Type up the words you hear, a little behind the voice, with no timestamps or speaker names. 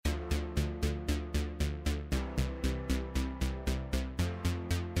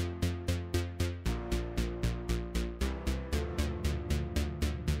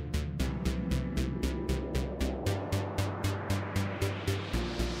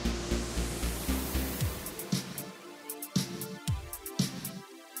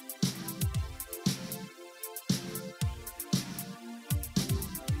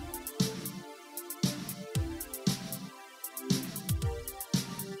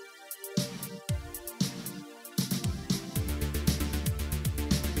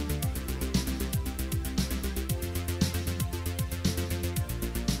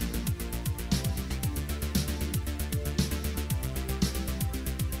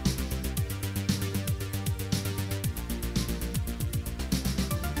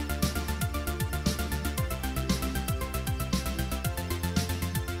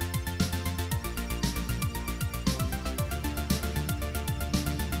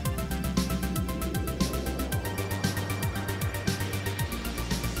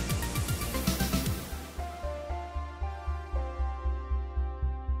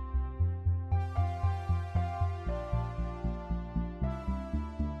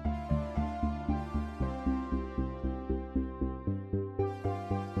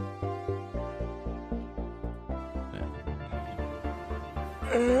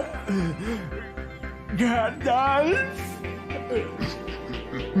Gandalf.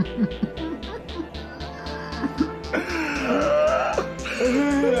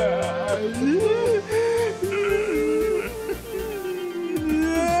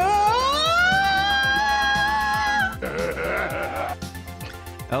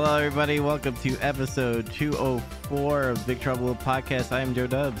 Hello, everybody. Welcome to episode 204 of Big Trouble Little Podcast. I am Joe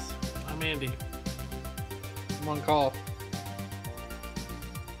Dubs. I'm Andy. I'm on call.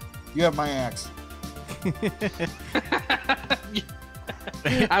 You have my axe.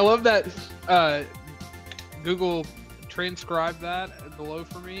 I love that Google transcribed that below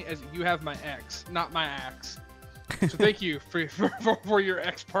for me as you have my ex, not my axe. So thank you for your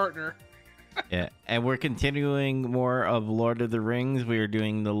ex-partner. Yeah, and we're continuing more of Lord of the Rings. We are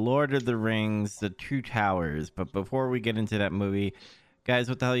doing the Lord of the Rings, The Two Towers. But before we get into that movie, guys,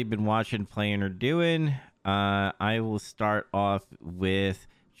 what the hell you been watching, playing, or doing? I will start off with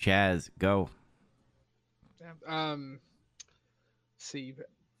Chaz. Go. See,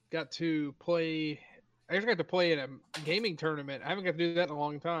 got to play. I just got to play in a gaming tournament. I haven't got to do that in a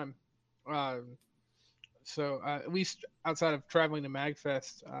long time. So at least outside of traveling to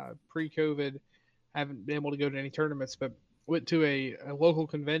MagFest, pre-COVID, I haven't been able to go to any tournaments, but went to a local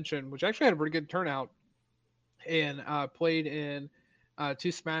convention, which actually had a pretty good turnout, and played in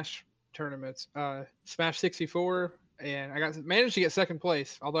two Smash tournaments, Smash 64, and I managed to get second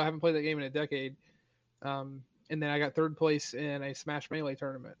place, although I haven't played that game in a decade. And then I got third place in a Smash Melee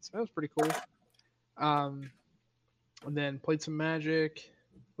tournament, so that was pretty cool. And then played some Magic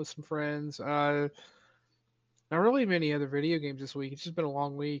with some friends. Not really many other video games this week. It's just been a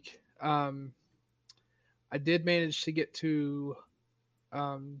long week. I did manage to get to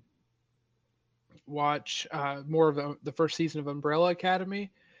watch more of the first season of Umbrella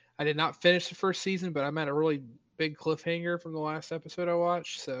Academy. I did not finish the first season, but I'm at a really big cliffhanger from the last episode I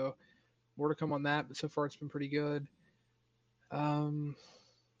watched. So more to come on that, but so far it's been pretty good. Something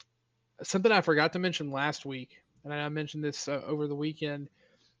I forgot to mention last week, and I mentioned this over the weekend.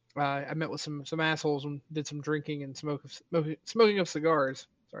 I met with some assholes and did some drinking and smoking of cigars.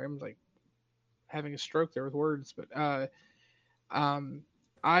 Sorry, I'm like having a stroke there with words. But I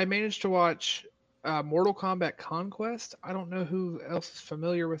managed to watch Mortal Kombat Conquest. I don't know who else is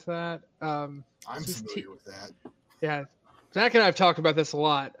familiar with that. I'm familiar with that. Yeah, Zach and I have talked about this a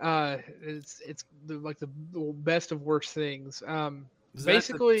lot. It's like the best of worst things.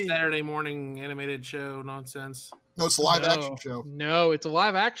 Basically, Saturday morning animated show nonsense. No, it's a live action show. No, it's a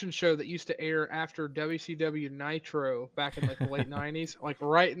live action show that used to air after WCW Nitro back in like the late 90s. Like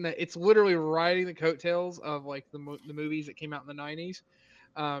right in the, it's literally riding the coattails of like the movies that came out in the 90s.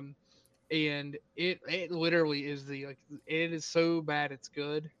 And it literally is it is so bad it's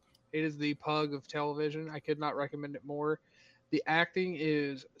good. It is the pug of television. I could not recommend it more. The acting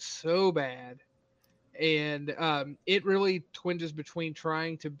is so bad. And it really twinges between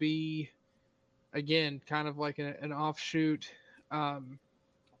trying to be, again, kind of like an offshoot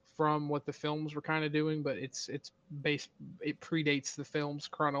from what the films were kind of doing, but it predates the films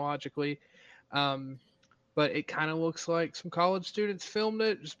chronologically. But it kind of looks like some college students filmed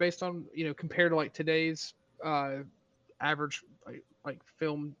it, just based on, compared to like today's average like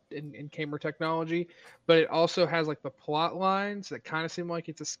film and camera technology. But it also has like the plot lines that kind of seem like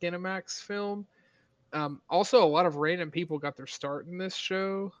it's a Skinamax film. Also, a lot of random people got their start in this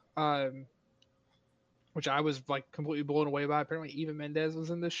show, which I was like completely blown away by. Apparently, Eva Mendes was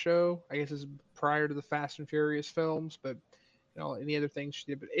in this show. I guess it's prior to the Fast and Furious films, but any other things she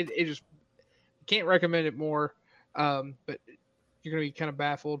did. But it just can't recommend it more. But you're gonna be kind of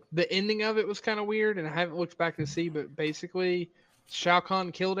baffled. The ending of it was kind of weird, and I haven't looked back to see. But basically, Shao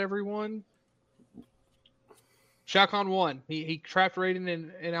Kahn killed everyone. Shao Kahn won. He trapped Raiden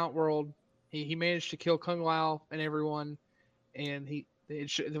in Outworld. He managed to kill Kung Lao and everyone, and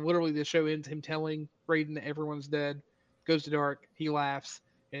literally the show ends him telling Raiden that everyone's dead. Goes to dark. He laughs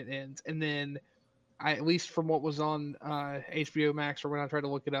and it ends. And then, at least from what was on HBO Max or when I tried to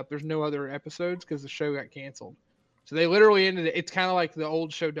look it up, there's no other episodes because the show got canceled. So they literally ended it. It's kind of like the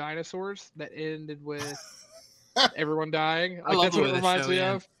old show Dinosaurs that ended with everyone dying. Like, that's what it reminds me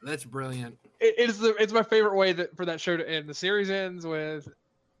of. That's brilliant. It's my favorite way for that show to end. The series ends with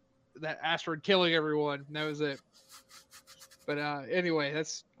that asteroid killing everyone, and that was it. But anyway, I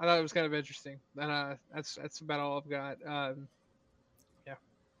thought it was kind of interesting, and that's about all I've got. Yeah.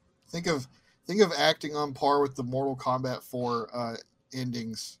 Think of acting on par with the Mortal Kombat 4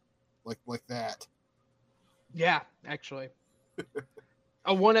 endings, like that. Yeah, actually.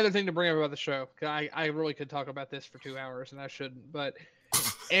 One other thing to bring up about the show, 'cause I really could talk about this for 2 hours, and I shouldn't, but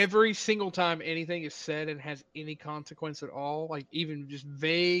every single time anything is said and has any consequence at all, like even just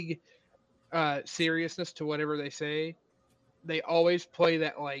vague seriousness to whatever they say, they always play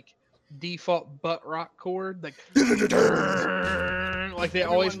that like default butt rock chord, like like they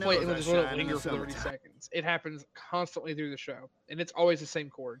always play it and just let it linger for 30 seconds. It happens constantly through the show, and it's always the same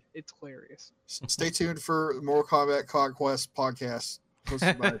chord. It's hilarious. Stay tuned for Mortal Kombat Conquest podcast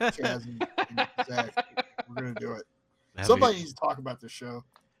hosted by Chaz and Zach. We're gonna do it. Somebody needs to talk about this show.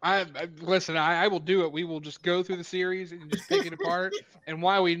 Listen. I will do it. We will just go through the series and just pick it apart, and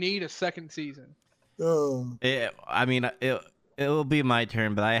why we need a second season. Oh, I mean, it'll be my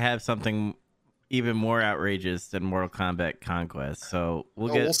turn, but I have something even more outrageous than Mortal Kombat Conquest. So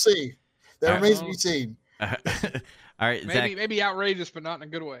we'll see. That remains to be seen. All right, Zach. Maybe outrageous, but not in a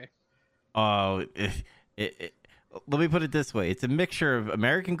good way. Oh, let me put it this way: it's a mixture of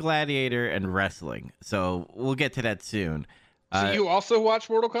American Gladiator and wrestling. So we'll get to that soon. So you also watch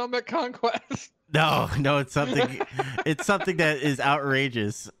Mortal Kombat Conquest? No, it's something. It's something that is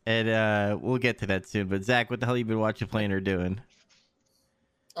outrageous, and we'll get to that soon. But Zach, what the hell you been watching, playing, or doing?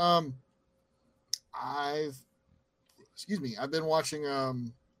 I've been watching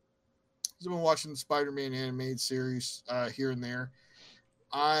the Spider-Man animated series here and there.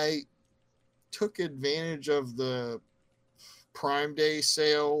 I took advantage of the Prime Day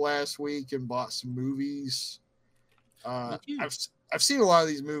sale last week and bought some movies. I've seen a lot of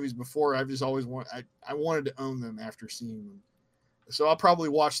these movies before. I've just always I wanted to own them after seeing them, so I'll probably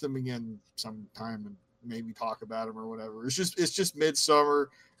watch them again sometime and maybe talk about them or whatever. It's just Midsummer,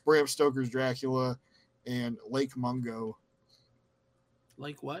 Bram Stoker's Dracula, and Lake Mungo.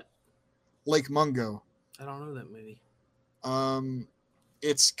 Like what? Lake Mungo. I don't know that movie.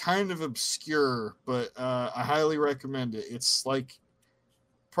 It's kind of obscure, but I highly recommend it. It's like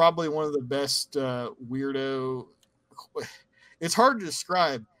probably one of the best weirdo. It's hard to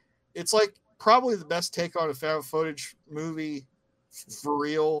describe. It's like probably the best take on a found footage movie for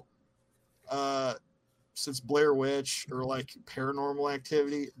real since Blair Witch or like Paranormal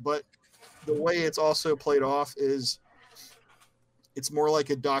Activity. But the way it's also played off is it's more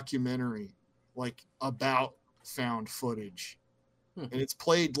like a documentary, like about found footage. And it's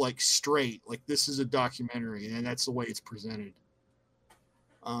played like straight, like this is a documentary, and that's the way it's presented.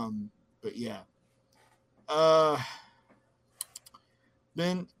 But yeah.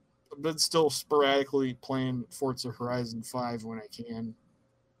 Been still sporadically playing Forza Horizon 5 when I can.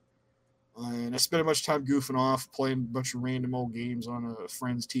 And I spent a bunch of time goofing off, playing a bunch of random old games on a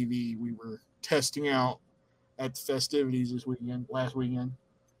friend's TV we were testing out at the festivities last weekend.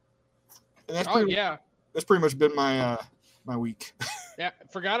 And that's pretty much been my week. Yeah,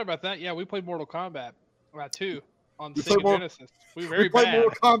 forgot about that. Yeah, we played Mortal Kombat 2 on Sega Genesis. We played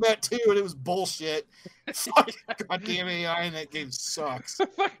Mortal Kombat 2 and it was bullshit. Fucking goddamn AI in that game sucks.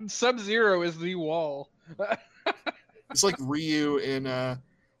 Fucking Sub-Zero is the wall. It's like Ryu in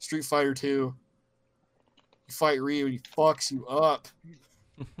Street Fighter 2. You fight Ryu and he fucks you up.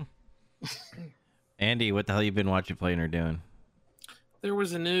 Andy, what the hell you been watching, playing, or doing? There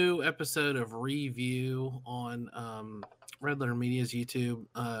was a new episode of Review on Red Letter Media's YouTube.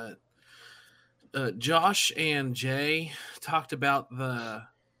 Josh and Jay talked about the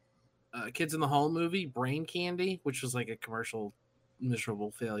Kids in the Hall movie, Brain Candy, which was like a commercial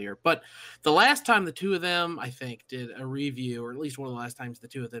miserable failure. But the last time the two of them, I think, did a review, or at least one of the last times the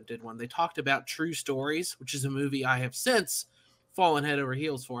two of them did one, they talked about True Stories, which is a movie I have since fallen head over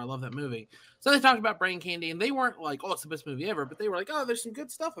heels for. I love that movie. So they talked about Brain Candy, and they weren't like, oh, it's the best movie ever, but they were like, oh, there's some good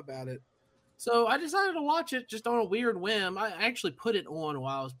stuff about it. So I decided to watch it just on a weird whim. I actually put it on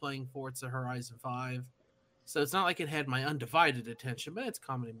while I was playing Forza Horizon 5. So it's not like it had my undivided attention, but it's a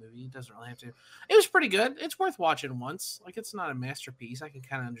comedy movie. It doesn't really have to. It was pretty good. It's worth watching once. Like, it's not a masterpiece. I can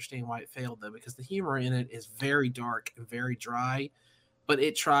kind of understand why it failed, though, because the humor in it is very dark and very dry, but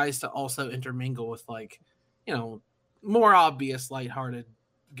it tries to also intermingle with, like, you know, more obvious, lighthearted,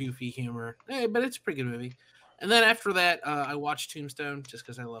 goofy humor. But it's a pretty good movie. And then after that, I watched Tombstone just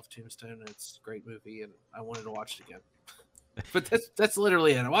because I love Tombstone. And it's a great movie, and I wanted to watch it again. But that's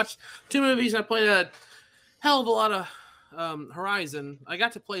literally it. I watched 2 movies. I played a hell of a lot of Horizon. I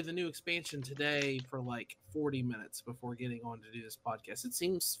got to play the new expansion today for like 40 minutes before getting on to do this podcast. It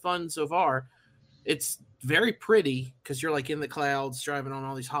seems fun so far. It's very pretty because you're like in the clouds driving on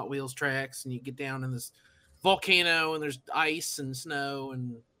all these Hot Wheels tracks, and you get down in this volcano and there's ice and snow,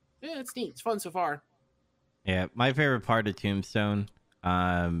 and yeah, it's neat. It's fun so far. Yeah, my favorite part of Tombstone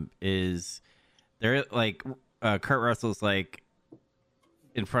is they're like Kurt Russell's like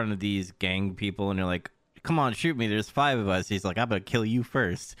in front of these gang people, and they're like, come on, shoot me, there's 5 of us. He's like, I'm gonna kill you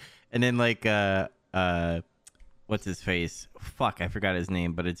first. And then like what's what's his face? Fuck, I forgot his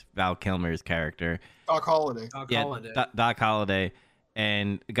name, but it's Val Kilmer's character. Doc Holliday. Doc Yeah, Holliday. Doc Holliday.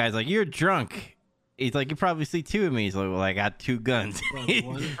 And the guy's like, "You're drunk." He's like, "You probably see two of me." He's like, "Well, I got two guns."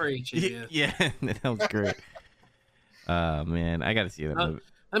 One for each of you. Yeah, that was great. Man, I got to see that movie.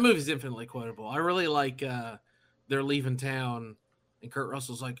 That movie's infinitely quotable. I really like they're leaving town, and Kurt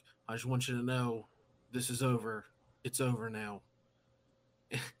Russell's like, "I just want you to know, this is over. It's over now."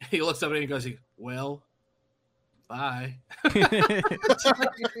 He looks up at him and goes, "Well, bye." What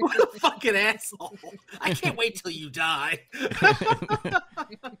a fucking asshole! I can't wait till you die.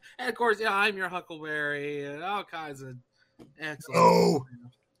 And of course, yeah, I'm your Huckleberry, and all kinds of excellent. Oh,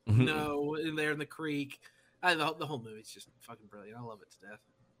 No, in there in the creek. The whole movie's just fucking brilliant. I love it to death.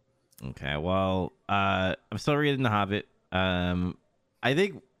 Okay, well, I'm still reading The Hobbit. I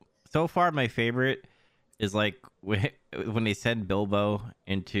think so far my favorite is like when they send Bilbo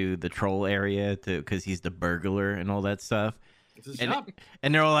into the troll area because he's the burglar and all that stuff. It's his And, job.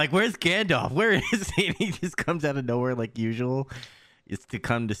 and they're all like, "Where's Gandalf? Where is he?" And he just comes out of nowhere like usual. It's to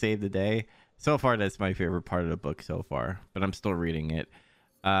come to save the day. So far, that's my favorite part of the book so far, but I'm still reading it.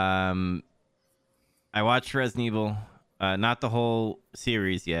 I watched Resident Evil, not the whole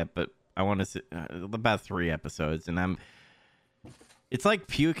series yet, but I want to see about 3 episodes, and it's like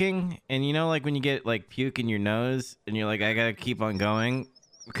puking, and you know, like when you get like puke in your nose, and you're like, I gotta keep on going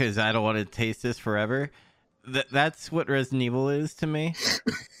because I don't want to taste this forever. That's what Resident Evil is to me.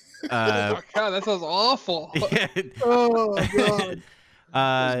 Oh my God, that sounds awful. oh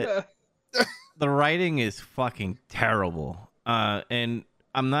god. The writing is fucking terrible, and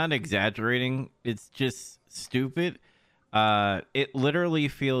I'm not exaggerating. It's just stupid. It literally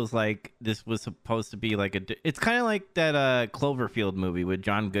feels like this was supposed to be like it's kind of like that Cloverfield movie with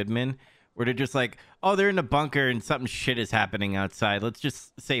John Goodman, where they're just like, oh, they're in a bunker and something shit is happening outside. Let's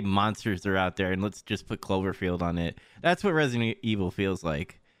just say monsters are out there and let's just put Cloverfield on it. That's what Resident Evil feels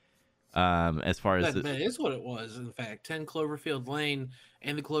like. As far as That is what it was. In fact, 10 Cloverfield Lane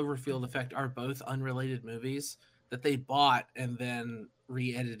and the Cloverfield Effect are both unrelated movies that they bought and then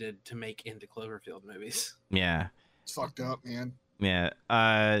re-edited to make into Cloverfield movies. yeah. It's fucked up, man. Yeah.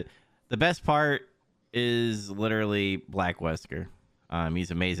 The best part is literally Black Wesker.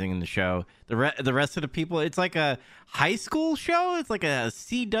 He's amazing in the show. The rest of the people, it's like a high school show. It's like a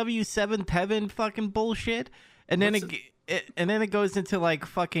CW Seventh Heaven fucking bullshit. And then it goes into like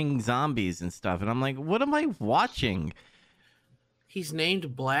fucking zombies and stuff. And I'm like, what am I watching? He's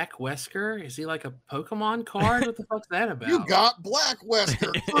named Black Wesker. Is he like a Pokemon card? What the fuck's that about? You got Black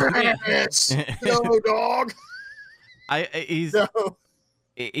Wesker. Yes. No, dog. He's No.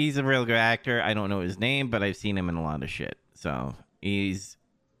 he's a real good actor. I don't know his name, but I've seen him in a lot of shit. So he's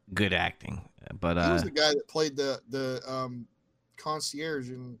good acting. But He was the guy that played the concierge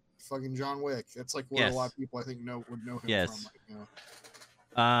in fucking John Wick. That's like what Yes. a lot of people I think would know him Yes. from. Like, you know.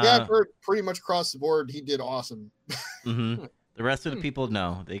 Yeah, I've heard pretty much across the board he did awesome. Mm-hmm. The rest of the people,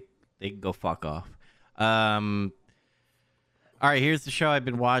 no, they can go fuck off. All right, here's the show I've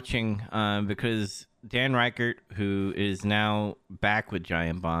been watching because Dan Reichert, who is now back with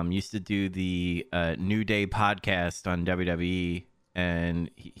Giant Bomb, used to do the New Day podcast on WWE,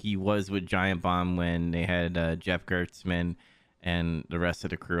 and he was with Giant Bomb when they had Jeff Gertzman and the rest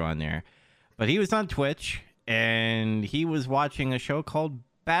of the crew on there. But he was on Twitch, and he was watching a show called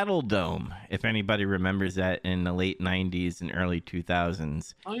Battle Dome, if anybody remembers that in the late 90s and early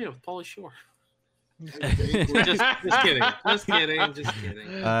 2000s. Oh yeah, with Pauly Shore. Okay. Just kidding. Just kidding. Just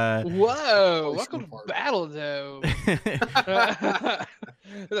kidding. Whoa! Pauly Welcome Shore to part. Battle Dome.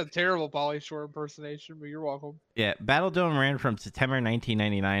 That's a terrible Pauly Shore impersonation, but you're welcome. Yeah, Battle Dome ran from September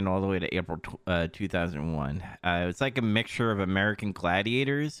 1999 all the way to April 2001. It's like a mixture of American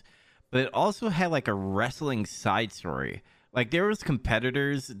Gladiators, but it also had like a wrestling side story. Like there was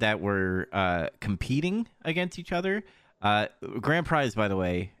competitors that were competing against each other. Grand prize, by the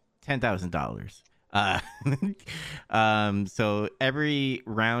way, $10,000. So every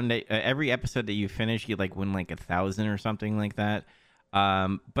round, every episode that you finish, you like win like 1,000 or something like that.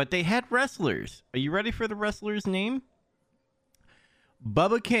 But they had wrestlers. Are you ready for the wrestler's name?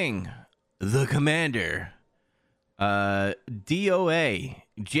 Bubba King, the Commander, DOA,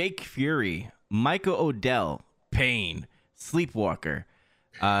 Jake Fury, Michael Odell, Pain, Sleepwalker,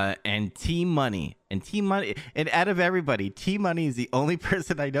 and T Money. And T Money, and out of everybody, T Money is the only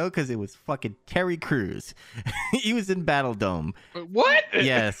person I know because it was fucking Terry Crews. He was in Battle Dome. What?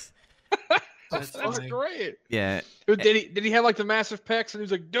 Yes. That's That's funny. great. Yeah. Did he have like the massive pecs and he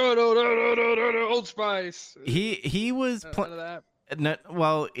was like Old Spice? He was None of that.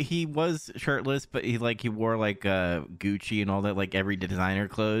 well, he was shirtless, but he wore like Gucci and all that, like every designer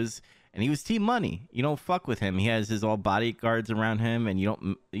clothes. and he was Team Money. You don't fuck with him. He has his all bodyguards around him, and you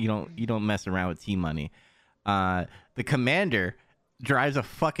don't mess around with Team Money. The commander drives a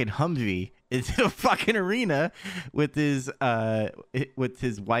fucking Humvee into the fucking arena with his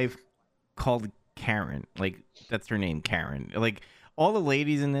wife called Karen. Like, that's her name, Karen. Like, all the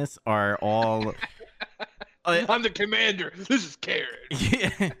ladies in this are all I'm the commander. This is Karen.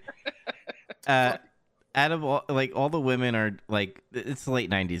 Yeah. Out of all the women are like, it's the late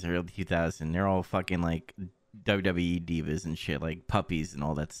 90s, early 2000s. They're all fucking like WWE divas and shit, like puppies and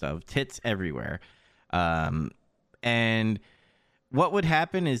all that stuff. Tits everywhere. And what would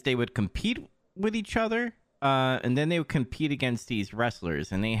happen is they would compete with each other, and then they would compete against these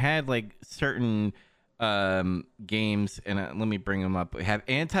wrestlers. And they had like certain games, and let me bring them up. We have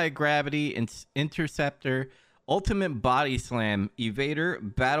Anti-Gravity, Interceptor, Ultimate Body Slam,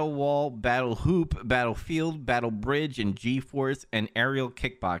 Evader, Battle Wall, Battle Hoop, Battlefield, Battle Bridge, and G-Force, and Aerial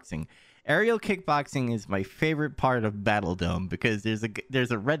Kickboxing. Aerial kickboxing is my favorite part of Battle Dome because there's a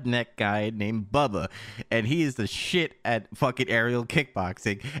redneck guy named Bubba, and he is the shit at fucking aerial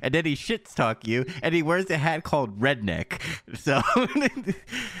kickboxing. And then he shits talk you, and he wears a hat called Redneck. So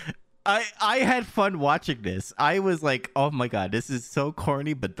I had fun watching this. I was like, oh my god, this is so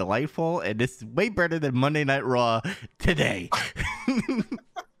corny but delightful, and this is way better than Monday Night Raw today.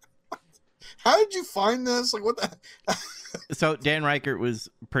 How did you find this? Like, what the? So Dan Reichert was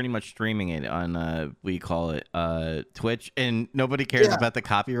pretty much streaming it on Twitch, and nobody cares about the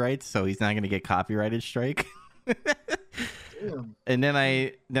copyrights, so he's not going to get copyrighted strike. Damn. And then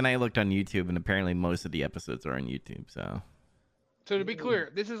I looked on YouTube, and apparently most of the episodes are on YouTube. So to be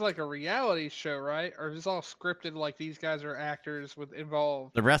clear, this is like a reality show, right? Or is this all scripted? Like these guys are actors with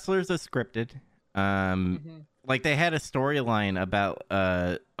involved. the wrestlers are scripted. Like they had a storyline about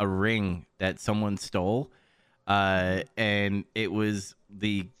a ring that someone stole. And it was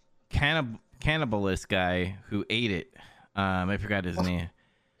the cannibalist guy who ate it. I forgot his name.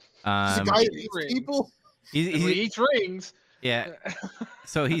 He's a guy who eats people. He eats rings. Yeah.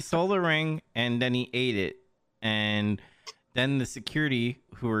 So he stole a ring and then he ate it. And then the security,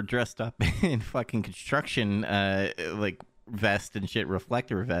 who were dressed up in fucking construction like vest and shit,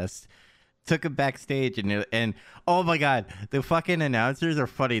 reflector vest, took him backstage, and oh my god, the fucking announcers are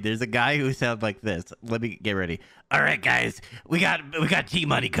funny. There's a guy who sounds like this. Let me get ready. All right, guys, we got T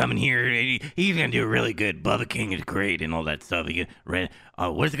Money coming here. He's gonna do really good. Bubba King is great and all that stuff.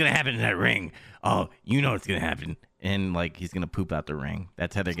 What's gonna happen in that ring? Oh, you know what's gonna happen. And like he's gonna poop out the ring.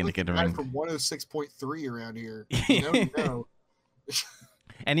 That's how they're gonna get the ring. From 106.3 around here. You know.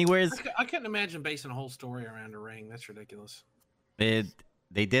 And he wears. I couldn't imagine basing a whole story around a ring. That's ridiculous. They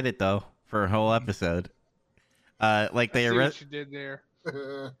did it though for a whole episode. Like they what you did there.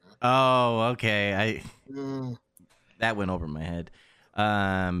 Oh, okay. That went over my head.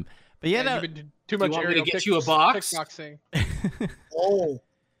 But yeah, no, you've been too much. You want me to get you a box? Kickboxing. Oh.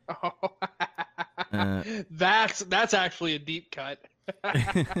 That's actually a deep cut.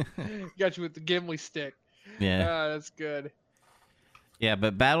 Got you with the Gimli stick. Yeah, that's good. Yeah,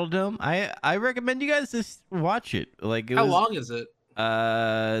 but Battle Dome, I recommend you guys just watch it. Like, How long is it?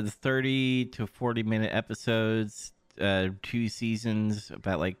 30 to 40-minute episodes, 2 seasons,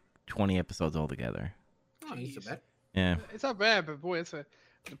 about like 20 episodes altogether. Oh, it's not bad. Yeah, It's not bad, but boy, it's a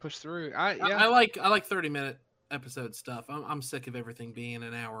to push through. I like 30-minute episode stuff. I'm sick of everything being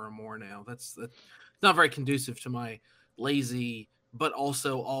an hour or more now. That's not very conducive to my lazy but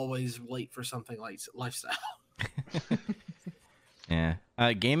also always late for something like lifestyle. yeah.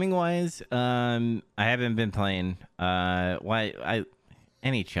 Gaming wise, I haven't been playing. NHL.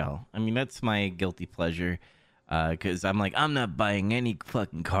 I mean, that's my guilty pleasure. Because I'm like, I'm not buying any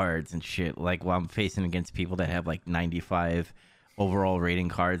fucking cards and shit. Like, while I'm facing against people that have like 95 overall rating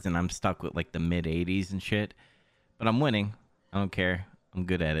cards, and I'm stuck with like the mid 80s and shit. But I'm winning. I don't care. I'm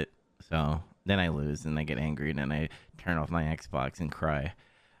good at it. So then I lose and I get angry and then I turn off my Xbox and cry.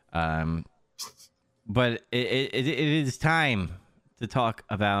 But it is time to talk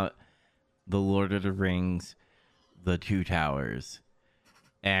about the Lord of the Rings, the Two Towers.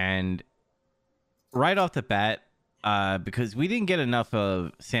 And right off the bat, because we didn't get enough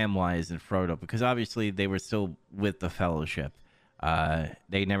of Samwise and Frodo, because obviously they were still with the Fellowship.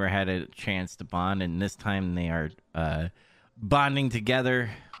 They never had a chance to bond, and this time they are bonding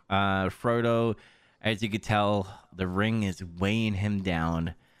together. Frodo, as you could tell, the ring is weighing him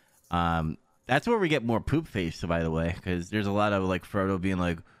down. That's where we get more poop face, by the way, because there's a lot of like Frodo being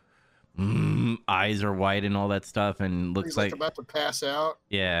like, eyes are white and all that stuff, and looks He's like about to pass out.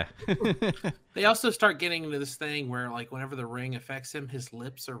 Yeah. They also start getting into this thing where, whenever the ring affects him, his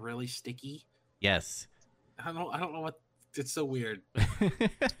lips are really sticky. Yes. I don't know what It's so weird.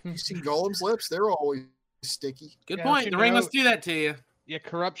 You see Gollum's lips? They're always sticky. Good Yeah, point. you The ring know- must do that to you. Yeah,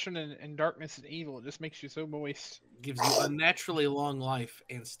 corruption and darkness and evil. It just makes you so moist. Gives you unnaturally long life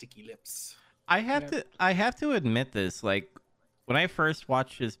and sticky lips. I have to admit this, like when I first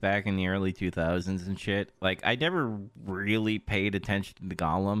watched this back in the early 2000s and shit, like I never really paid attention to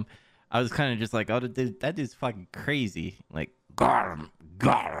Gollum. I was kind of just like, oh, that dude's fucking crazy, like Gollum,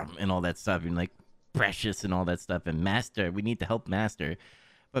 and all that stuff, and like Precious and all that stuff, and Master, we need to help Master.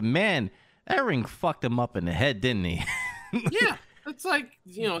 But man, that ring fucked him up in the head, didn't he? Yeah, it's like,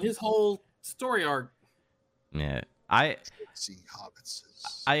 you know, his whole story arc. Yeah, See hobbits.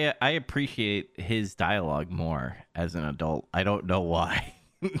 I appreciate his dialogue more as an adult. I don't know why.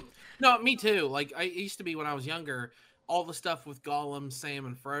 No, me too. Like I used to be when I was younger. All the stuff with Gollum, Sam,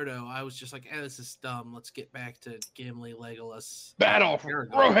 and Frodo, I was just like, this is dumb. Let's get back to Gimli, Legolas, Battle for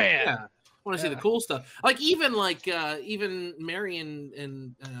Aragorn. Rohan. Yeah, I want to see the cool stuff. Like even Merry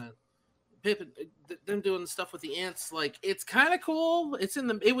and Pippin, them doing stuff with the ants. Like it's kind of cool.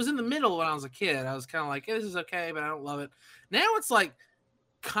 It was in the middle when I was a kid. I was kind of like, this is okay, but I don't love it. Now it's like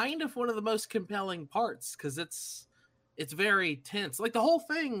kind of one of the most compelling parts because it's very tense. Like the whole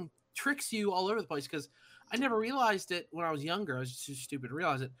thing tricks you all over the place because I never realized it when I was younger. I was just too stupid to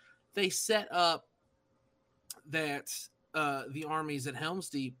realize it. They set up that the armies at Helm's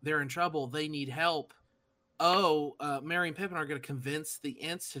Deep, they're in trouble. They need help. Merry and Pippin are going to convince the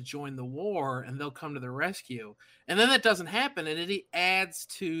Ents to join the war, and they'll come to their rescue. And then that doesn't happen, and it adds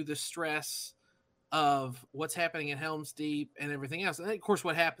to the stress of what's happening at Helm's Deep and everything else. And then, of course,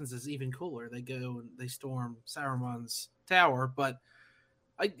 what happens is even cooler. They go and they storm Saruman's tower, but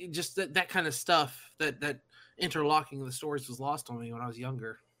I just that kind of stuff, that interlocking of the stories was lost on me when I was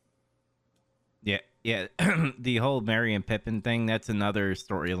younger. Yeah. The whole Merry and Pippin thing, that's another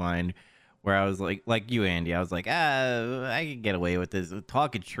storyline where I was like you, Andy, I was like, I can get away with this.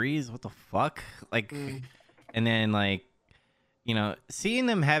 Talking trees, what the fuck? Like, and then like, you know, seeing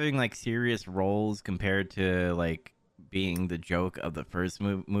them having like serious roles compared to like being the joke of the first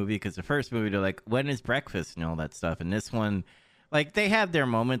movie, because the first movie they're like, when is breakfast and all that stuff, and this one, like, they have their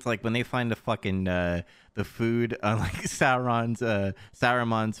moments, like when they find the fucking the food on like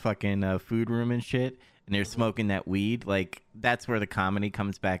Saruman's fucking food room and shit, and they're smoking that weed. Like that's where the comedy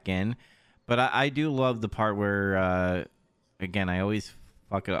comes back in. But I do love the part where, again, I always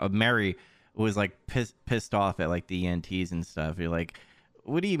fuck it up. Merry was like pissed off at like the ENTs and stuff. You're like,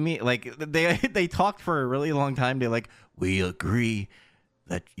 what do you mean? Like they talked for a really long time. They're like, we agree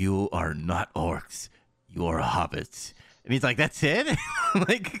that you are not orcs, you are hobbits. And he's like, that's it?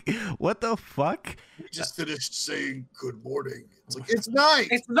 Like, what the fuck? We just finished saying good morning. It's like, it's night.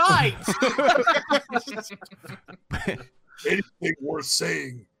 It's night. Anything worth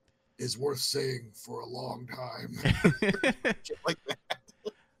saying is worth saying for a long time. Shit like that.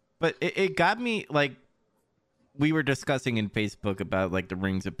 But it got me, like, we were discussing in Facebook about like the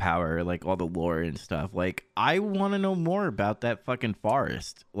Rings of Power, like all the lore and stuff. Like, I want to know more about that fucking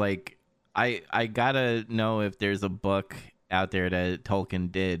forest. Like, I gotta know if there's a book out there that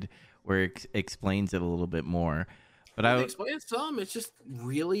Tolkien did where it explains it a little bit more. But They explain some. It's just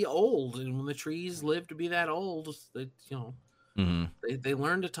really old, and when the trees live to be that old, they, you know, they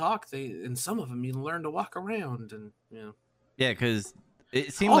learn to talk. And some of them you learn to walk around, and you know. Yeah, because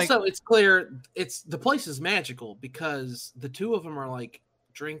it seems also it's clear the place is magical because the two of them are like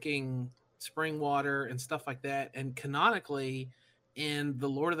drinking spring water and stuff like that, and canonically in the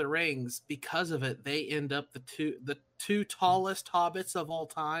Lord of the Rings, because of it, they end up the two tallest hobbits of all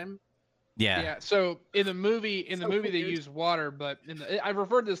time. Yeah. So in the movie, they use water, but I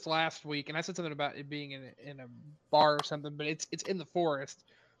referred to this last week, and I said something about it being in a bar or something, but it's in the forest.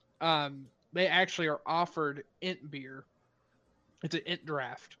 They actually are offered Ent beer. It's an Ent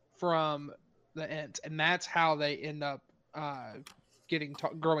draft from the Ents, and that's how they end up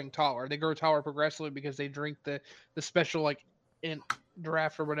growing taller. They grow taller progressively because they drink the special like Ent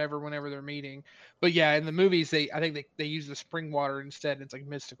draft or whatever whenever they're meeting. But yeah, in the movies, I think they use the spring water instead. And it's like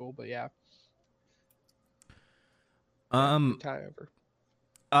mystical, but yeah. Tie over.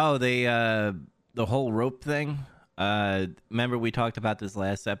 Oh, the whole rope thing. Remember we talked about this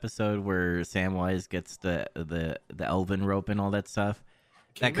last episode where Samwise gets the elven rope and all that stuff.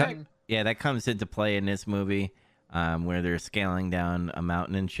 That comes into play in this movie, where they're scaling down a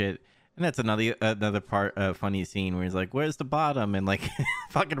mountain and shit. And that's another part, funny scene where he's like, "Where's the bottom?" And like,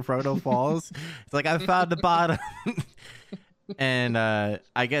 fucking Frodo falls. It's like, "I found the bottom." And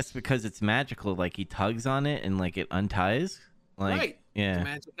I guess because it's magical, like he tugs on it and like it unties. Like, right. Yeah. The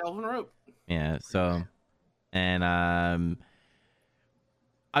magic elven rope. Yeah. So, and I, I guess because it's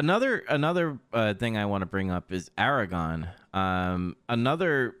magical, like he tugs on it and like it unties. Like, yeah. The magic elven rope. Yeah. So, and I guess because it's magical, like he tugs on it and like it unties. Like, yeah. So, and I guess because it's magical, like he tugs on it and like it unties. Like, yeah. So, and Another thing I want to bring up is Aragon.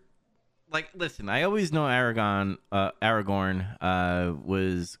 Another like listen, I always know Aragorn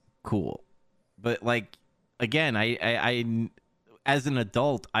was cool, but like again, I as an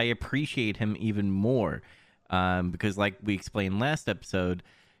adult I appreciate him even more, because like we explained last episode,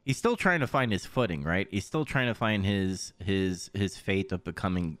 he's still trying to find his footing, right? He's still trying to find his fate of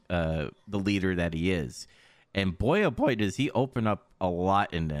becoming the leader that he is. And boy, oh boy, does he open up a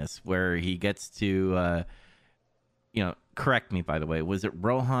lot in this, where he gets to, correct me, by the way, was it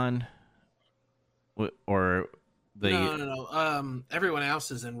Rohan? Or the... No. Everyone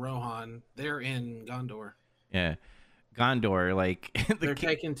else is in Rohan. They're in Gondor. Yeah. Gondor, like... They're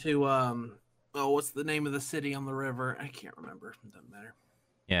taken to, what's the name of the city on the river? I can't remember. It doesn't matter.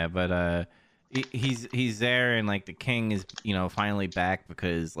 Yeah, but he's there, and like the king is finally back,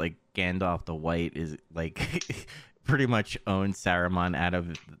 because like Gandalf the White is like pretty much owns Saruman out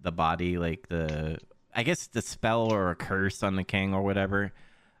of the body, like I guess the spell or a curse on the king or whatever.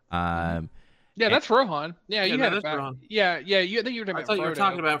 Yeah, that's Rohan. Yeah, you had it back. Rohan. Yeah. I think you were talking about. I thought you were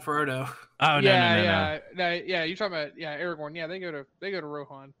talking about Frodo. Oh no. Yeah. You're talking about Aragorn. Yeah, they go to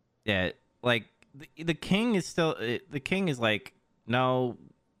Rohan. Yeah, like the king is still the king is like, no,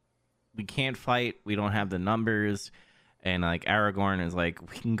 we can't fight. We don't have the numbers. And like Aragorn is like,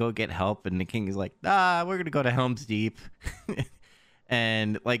 we can go get help. And the king is like, nah, we're going to go to Helm's Deep.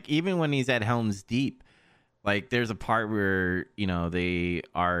 And like, even when he's at Helm's Deep, like there's a part where, they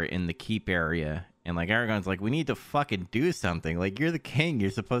are in the keep area. And like Aragorn's like, we need to fucking do something. Like, you're the king. You're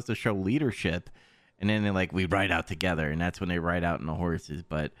supposed to show leadership. And then they're like, we ride out together. And that's when they ride out on the horses.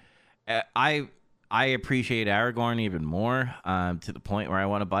 But I appreciate Aragorn even more, to the point where I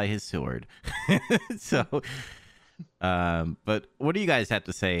want to buy his sword. So, but what do you guys have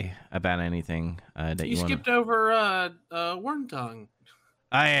to say about anything that you skipped over Wormtongue?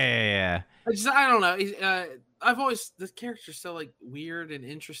 Yeah. I don't know. I've always, this character's so like weird and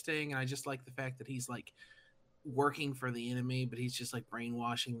interesting, and I just like the fact that he's like working for the enemy, but he's just like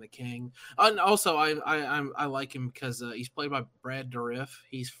brainwashing the king. And also, I like him because he's played by Brad Dourif.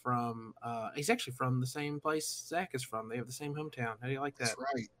 He's actually from the same place Zach is from. They have the same hometown. How do you like that? That's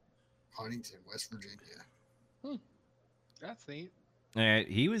right. Huntington, West Virginia. That's neat.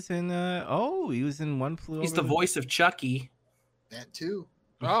 He was in he was in One Flew Over. He's the voice of Chucky. That too.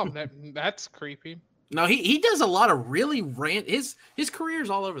 Oh, that's creepy. No, he does a lot of really his career's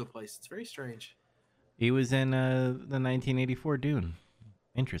all over the place. It's very strange. He was in the 1984 Dune.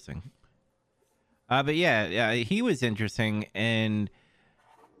 Interesting. But yeah, he was interesting. And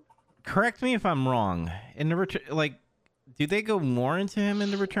correct me if I'm wrong. In the do they go more into him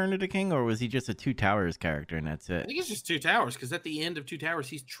in the Return of the King, or was he just a Two Towers character and that's it? I think it's just Two Towers, because at the end of Two Towers,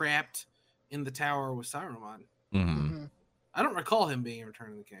 he's trapped in the tower with Saruman. Mm-hmm. I don't recall him being in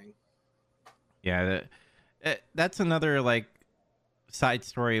Return of the King. Yeah, that's another like side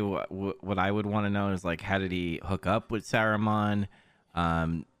story. What I would want to know is like, how did he hook up with Saruman?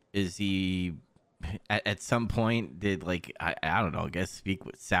 Is he at some point did like I don't know, I guess speak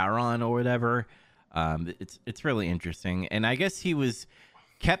with Sauron or whatever? It's really interesting, and I guess he was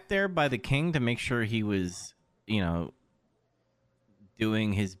kept there by the king to make sure he was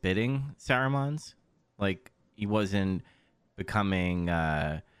doing his bidding. Saruman's like he wasn't becoming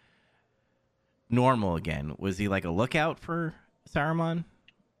normal again. Was he like a lookout for Saruman,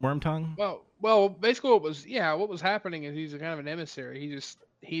 Wormtongue? Well, basically what was happening is he's a kind of an emissary.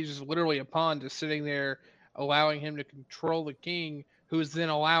 He's just literally a pawn just sitting there, allowing him to control the king, who is then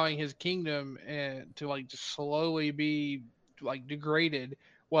allowing his kingdom to like just slowly be like degraded,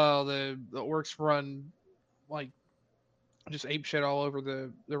 while the orcs run like just ape shit all over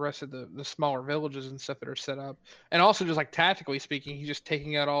the rest of the smaller villages and stuff that are set up. And also just like tactically speaking, he's just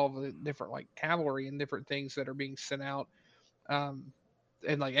taking out all the different like cavalry and different things that are being sent out.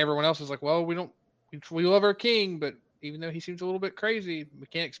 And like everyone else is like, well, we love our king, but even though he seems a little bit crazy, we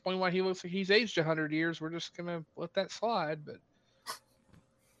can't explain why he looks like he's aged 100 years. We're just gonna let that slide. But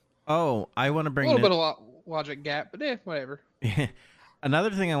I want to bring a little bit of logic gap, but whatever.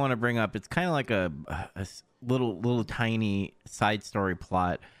 Another thing I want to bring up, it's kind of like a little tiny side story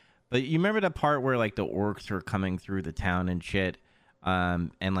plot, but you remember the part where like the orcs were coming through the town and shit,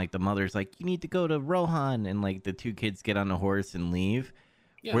 and like the mother's like, you need to go to Rohan, and like the two kids get on the horse and leave.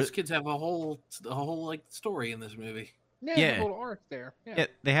 Yeah, those kids have a whole like story in this movie. Yeah, a little arc there. Yeah,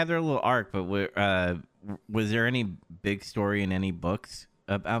 they have their little arc, but was there any big story in any books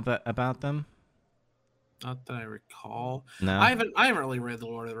about them? Not that I recall. No, I haven't really read the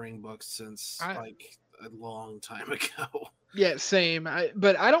Lord of the Rings books since like a long time ago. Yeah, same.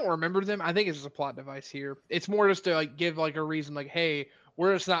 But I don't remember them. I think it's just a plot device here. It's more just to like give like a reason, like, hey,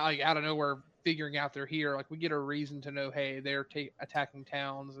 we're just not like out of nowhere figuring out they're here. Like we get a reason to know, hey, they're attacking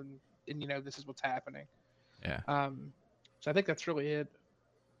towns, and you know this is what's happening. Yeah. So I think that's really it.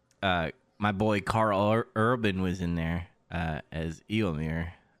 My boy Carl Urban was in there as Eomir.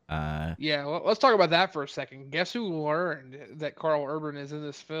 Yeah, well, let's talk about that for a second. Guess who learned that Carl Urban is in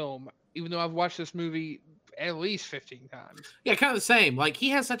this film? Even though I've watched this movie at least 15 times. Yeah, kind of the same. Like he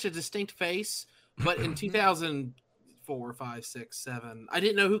has such a distinct face, but in 2004, 5, 6, 7, I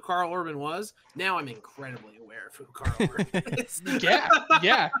didn't know who Carl Urban was. Now I'm incredibly aware of who Carl Urban is. Yeah. I'm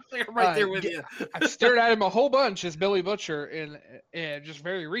right there with you. I've stared at him a whole bunch as Billy Butcher and just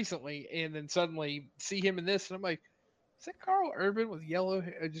very recently, and then suddenly see him in this, and I'm like, is that Carl Urban with yellow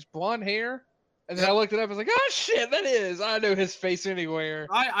hair, just blonde hair? And then I looked it up. I was like, "Oh shit, that is! I know his face anywhere."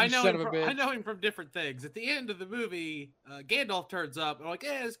 I know him from different things. At the end of the movie, Gandalf turns up. And I'm like,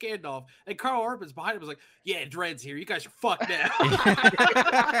 "Yeah, it's Gandalf." And Carl Urban's behind him. Was like, "Yeah, Dredd's here. You guys are fucked now."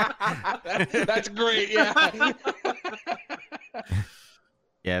 That's great. Yeah.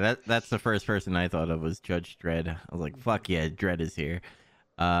 Yeah, that's the first person I thought of was Judge Dredd. I was like, "Fuck yeah, Dredd is here."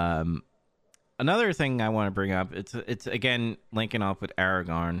 Another thing I want to bring up, it's again linking up with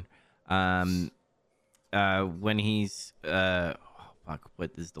Aragorn. When he's what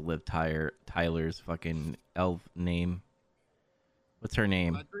is the Liv Tyler's fucking elf name? What's her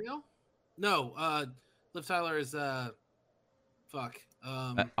name? Galadriel? No, Liv Tyler is Arwen.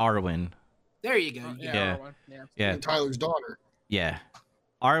 There you go. Yeah. Tyler's daughter. Yeah.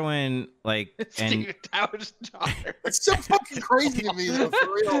 Arwen, like, and Steven Tyler's daughter. It's so fucking crazy to me, though,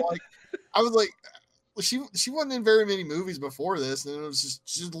 for real. Like, I was like, she wasn't in very many movies before this, and it was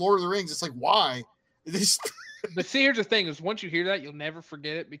just Lord of the Rings. It's like, why? But see, here's the thing: is once you hear that, you'll never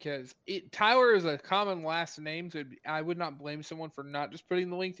forget it because Tyler is a common last name. So I would not blame someone for not just putting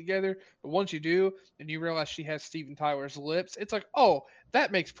the link together. But once you do, and you realize she has Steven Tyler's lips, it's like, oh,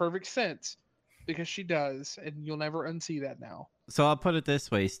 that makes perfect sense because she does, and you'll never unsee that now. So I'll put it this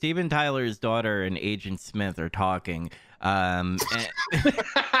way: Steven Tyler's daughter and Agent Smith are talking, and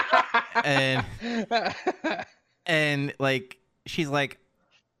like she's like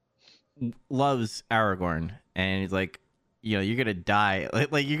loves Aragorn, and he's like, you know, you're gonna die,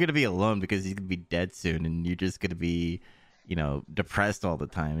 like you're gonna be alone because he's gonna be dead soon, and you're just gonna be, you know, depressed all the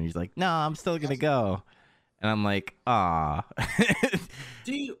time. And he's like, no, I'm still gonna go. And I'm like, ah.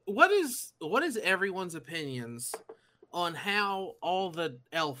 What is everyone's opinions on how all the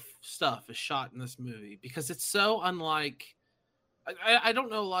elf stuff is shot in this movie? Because it's so unlike. I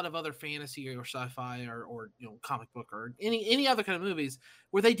don't know a lot of other fantasy or sci-fi or you know comic book or any other kind of movies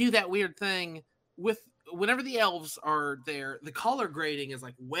where they do that weird thing with whenever the elves are there, the color grading is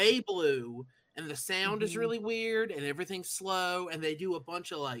like way blue and the sound is really weird and everything's slow and they do a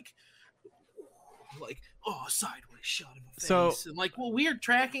bunch of like sideways shot of a face and like weird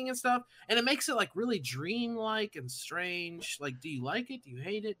tracking and stuff, and it makes it like really dreamlike and strange. Like, do you like it? Do you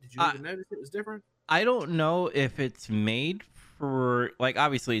hate it? Did you even notice it was different? I don't know if it's made for, like,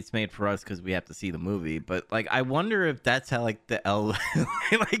 obviously it's made for us because we have to see the movie, but like I wonder if that's how like the elves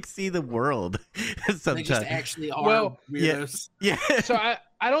like see the world sometimes. They just actually are weirdos. Yeah. So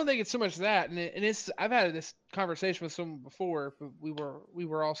I don't think it's so much that, and it's I've had this conversation with someone before, but we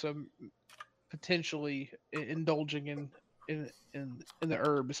were also potentially indulging in the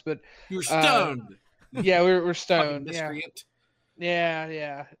herbs, but you were stoned. Yeah, we're stoned. Miscreant.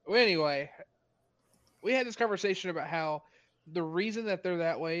 Yeah. Well, anyway, we had this conversation about how the reason that they're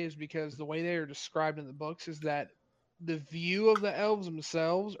that way is because the way they are described in the books is that the view of the elves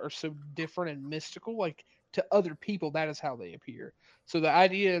themselves are so different and mystical. Like to other people, that is how they appear. So the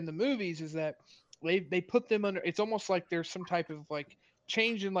idea in the movies is that they put them under. It's almost like there's some type of like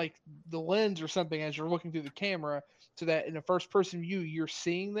change in like the lens or something as you're looking through the camera, so that in a first person view you're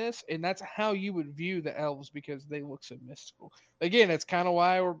seeing this, and that's how you would view the elves because they look so mystical. Again, that's kind of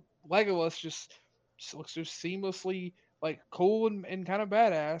why Legolas just looks so seamlessly like cool and kind of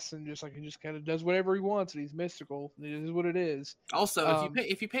badass, and just kind of does whatever he wants, and he's mystical. It is what it is. Also,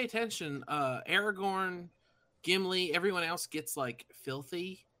 if you pay attention, Aragorn, Gimli, everyone else gets like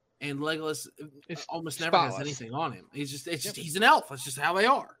filthy. And Legolas almost never has anything on him. He's an elf. That's just how they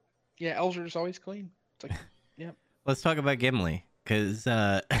are. Yeah, elves are just always clean. It's like, yeah. Let's talk about Gimli, because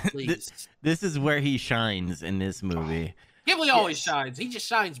this is where he shines in this movie. Gimli always shines. He just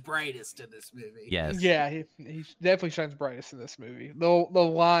shines brightest in this movie. Yes. Yeah, he definitely shines brightest in this movie. The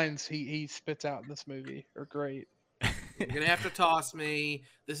lines he spits out in this movie are great. You're gonna have to toss me.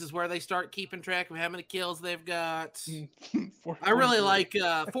 This is where they start keeping track of how many kills they've got. I really like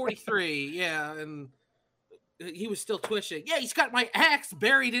 43. Yeah, and he was still twitching. Yeah, he's got my axe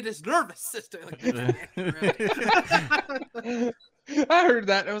buried in his nervous system. I heard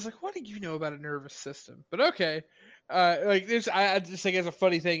that. And I was like, what do you know about a nervous system? But okay. Like this, I just think it's a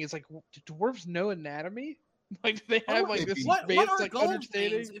funny thing. It's like, do dwarves know anatomy? Like, do they have like this What advanced are like gold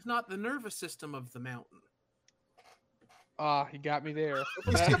understanding? veins if not the nervous system of the mountain? Ah, he got me there. At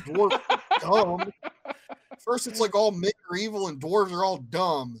least the dwarves are dumb. First, it's like all men are evil and dwarves are all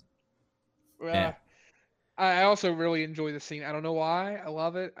dumb. Yeah. I also really enjoy the scene. I don't know why. I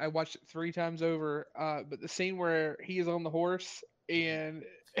love it. I watched it 3 times over. But the scene where he is on the horse and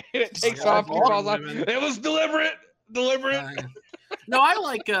it takes off and he falls off. It was deliberate. No, I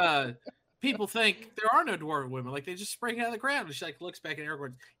like people think there are no dwarf women. Like they just spring out of the ground. And she like looks back at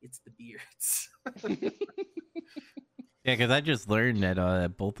Aragorn. It's the beards. Yeah, because I just learned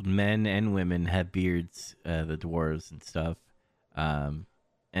that both men and women have beards, the dwarves and stuff. And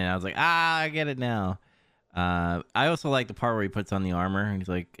I was like, I get it now. I also like the part where he puts on the armor. He's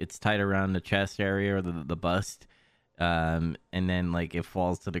like, it's tight around the chest area or the bust. And then like it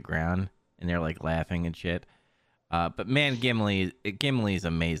falls to the ground and they're like laughing and shit. But man, Gimli is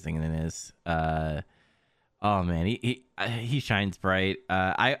amazing in this. Oh man, he shines bright.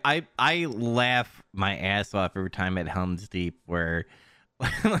 I laugh my ass off every time at Helm's Deep where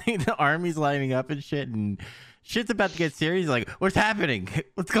like the army's lining up and shit, and shit's about to get serious. Like, what's happening?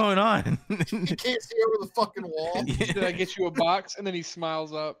 What's going on? You can't see over the fucking wall. Should I get you a box? And then he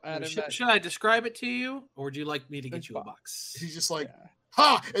smiles up at him. Should I describe it to you, or would you like me to get you a box? He's just like,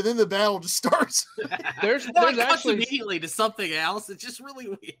 ha! And then the battle just starts. There's it cuts actually immediately to something else. It's just really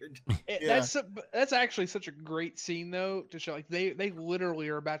weird. That's actually such a great scene though to show like they literally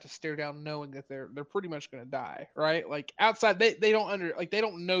are about to stare down knowing that they're pretty much going to die, right? Like outside they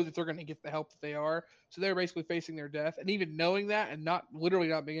don't know that they're going to get the help that they are, so they're basically facing their death. And even knowing that and not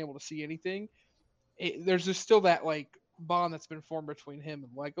being able to see anything, there's just still that like bond that's been formed between him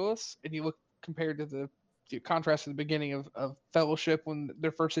and Legolas. And you look compared to the contrast to the beginning of Fellowship when they're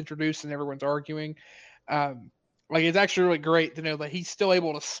first introduced and everyone's arguing. Like it's actually really great to know that he's still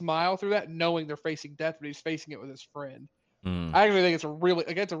able to smile through that, knowing they're facing death, but he's facing it with his friend. I actually think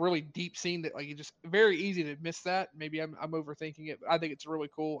it's a really deep scene that like it's just very easy to miss that. Maybe I'm overthinking it, but I think it's really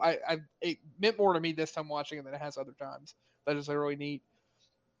cool. It meant more to me this time watching it than it has other times. That is really neat.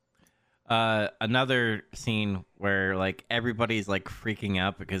 Another scene where like everybody's like freaking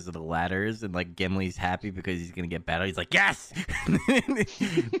out because of the ladders, and like Gimli's happy because he's gonna get better. He's like, yes. He's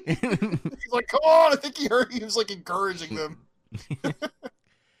like, come on! I think he was like encouraging them.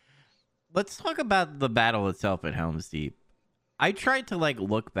 Let's talk about the battle itself at Helm's Deep. I tried to like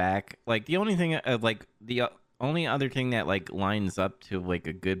look back. Like the only thing, the only other thing that like lines up to like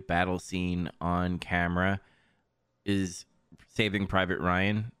a good battle scene on camera is Saving Private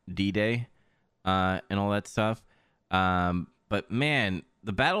Ryan, D-Day, and all that stuff. But man,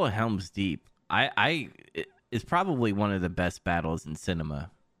 the Battle of Helm's Deep, it is probably one of the best battles in cinema,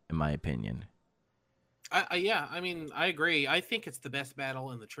 in my opinion. Yeah, I mean, I agree. I think it's the best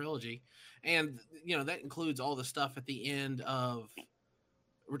battle in the trilogy, and that includes all the stuff at the end of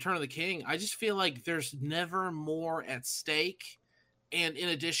Return of the King. I just feel like there's never more at stake, and in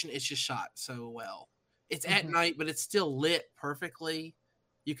addition, it's just shot so well. It's at night, but it's still lit perfectly.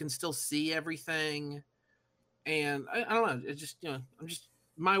 You can still see everything. And I don't know. It's just, I'm just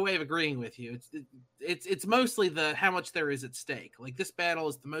my way of agreeing with you. It's mostly how much there is at stake. Like this battle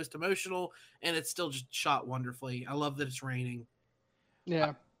is the most emotional, and it's still just shot wonderfully. I love that it's raining.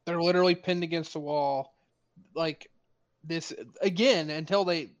 Yeah, they're literally pinned against the wall. Like this again until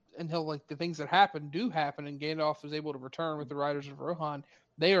like the things that do happen, and Gandalf is able to return with the Riders of Rohan.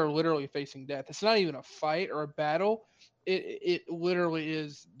 They are literally facing death. It's not even a fight or a battle. It literally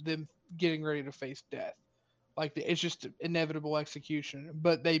is them getting ready to face death. Like it's just inevitable execution,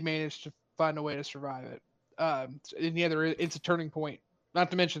 but they managed to find a way to survive it. And the other, it's a turning point. Not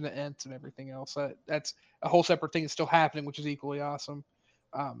to mention the Ents and everything else. That's a whole separate thing that's still happening, which is equally awesome.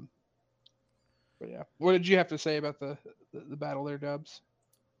 But yeah, what did you have to say about the battle there, Dubs?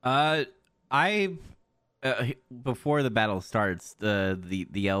 Before the battle starts,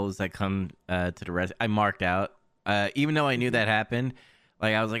 the elves that come to the rest, I marked out. Even though I knew that happened,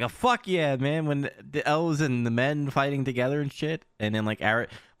 like I was like, "Oh fuck yeah, man!" When the elves and the men fighting together and shit, and then like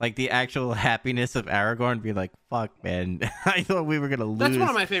the actual happiness of Aragorn being like, "Fuck, man, I thought we were gonna lose." That's one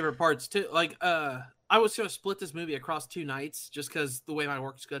of my favorite parts too. Like, I was gonna split this movie across 2 nights just because the way my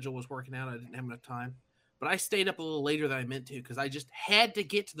work schedule was working out, I didn't have enough time. But I stayed up a little later than I meant to because I just had to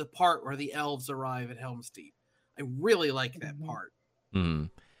get to the part where the elves arrive at Helm's Deep. I really like that part.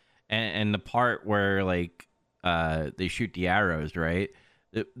 And the part where like they shoot the arrows, right?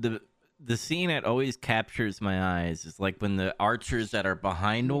 The the scene that always captures my eyes is like when the archers that are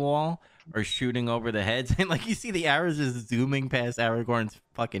behind the wall are shooting over the heads, and like you see the arrows just zooming past Aragorn's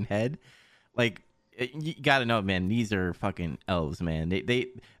fucking head. Like you gotta know, man, these are fucking elves, man.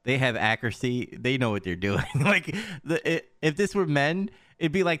 They have accuracy. They know what they're doing. Like if this were men,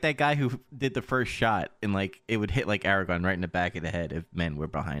 it'd be like that guy who did the first shot, and like it would hit like Aragorn right in the back of the head if men were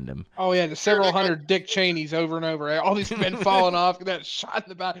behind him. Oh yeah, the several hundred Dick Cheneys over and over. All these men falling off, and that shot in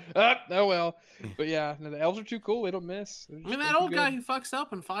the back. Oh well. But yeah, no, the elves are too cool. They don't miss. I mean, that old guy who fucks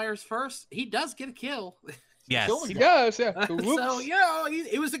up and fires first, he does get a kill. Yes, he does. Yeah. So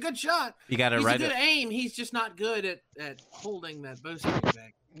it was a good shot. You got to He's a write good it. aim. He's just not good at holding that bowstring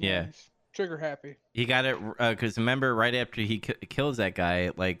back. Yeah. Nice. Trigger happy. He got it because remember, right after he kills that guy,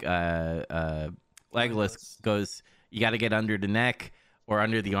 like Legolas goes, "You got to get under the neck or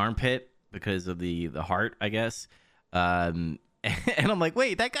under the armpit because of the heart, I guess." And I'm like,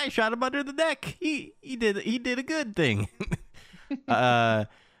 wait, that guy shot him under the neck. He did a good thing. The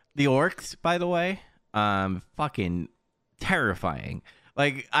orcs, by the way, fucking terrifying.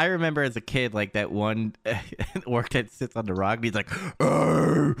 Like I remember as a kid, like that one orc that sits on the rock, and he's like,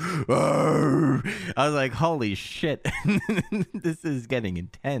 "Arr, arr." I was like, holy shit, this is getting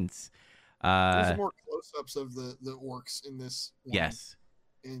intense. There's more close-ups of the orcs in this one. Yes.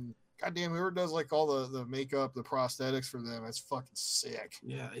 And goddamn, whoever does like all the makeup, the prosthetics for them, that's fucking sick.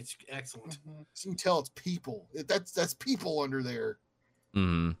 Yeah, it's excellent. So you can tell it's people. That's people under there.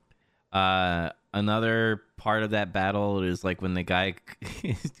 Mm-hmm. Another part of that battle is like when the guy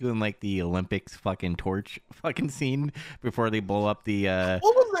is doing like the Olympics fucking torch fucking scene before they blow up the What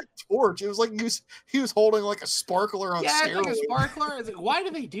was that torch? It was like he was holding like a sparkler on Yeah, steroids. it's like a sparkler. It's like, why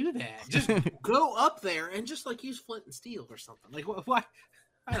do they do that? Just go up there and just like use flint and steel or something. Like why?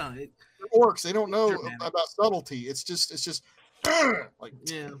 I don't know. Orcs, they don't know Dramatic. about subtlety. It's just like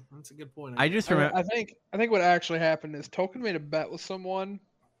Yeah, that's a good point. I just remember I think what actually happened is Tolkien made a bet with someone,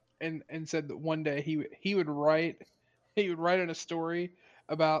 and said that one day he would write in a story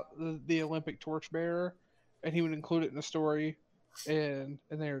about the Olympic torchbearer, and he would include it in the story, and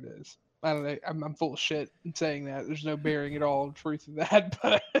there it is. I don't know. I'm full of shit in saying that. There's no bearing at all of truth in that,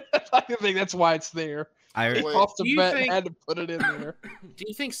 but I think that's why it's there. He Wait, lost a do you bet think- and had to put it in there. Do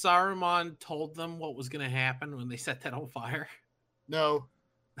you think Saruman told them what was going to happen when they set that on fire? no.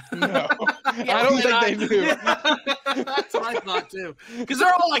 No, I don't think they knew. That's what I thought too. Because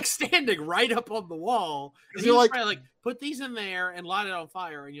they're all like standing right up on the wall. And You're he's like- probably like, put these in there and light it on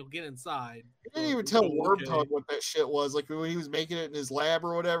fire, and you'll get inside. He didn't even tell Okay. Wormtongue what that shit was. Like when he was making it in his lab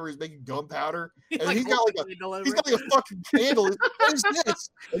or whatever, he's making gunpowder. And Like, he's got like he's got like a fucking candle. He's like, what is this?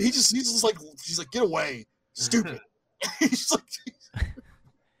 And he's just like, she's like, get away, stupid. He's just like,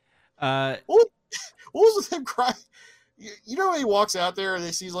 what was with him crying? You know when he walks out there and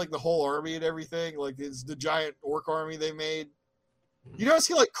they see like the whole army and everything, like it's the giant orc army they made. You notice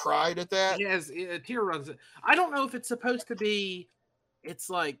he like cried at that. He has a tear runs. I don't know if it's supposed to be.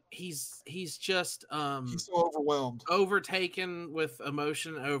 It's like he's just He's so overwhelmed. overtaken with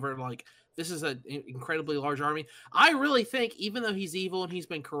emotion over like this is an incredibly large army. I really think even though he's evil and he's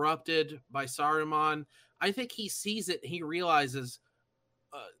been corrupted by Saruman, I think he sees it. He realizes,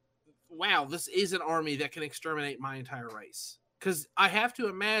 wow, this is an army that can exterminate my entire race. Because I have to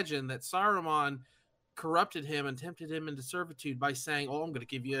imagine that Saruman corrupted him and tempted him into servitude by saying, "Oh, I'm going to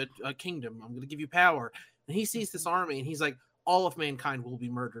give you a kingdom. I'm going to give you power." And he sees this army and he's like, all of mankind will be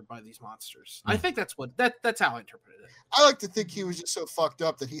murdered by these monsters. I think that's that's how I interpreted it. I like to think he was just so fucked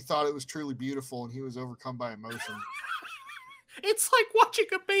up that he thought it was truly beautiful and he was overcome by emotion. It's like watching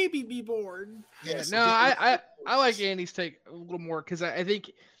a baby be born. Yes, No, I like Andy's take a little more because I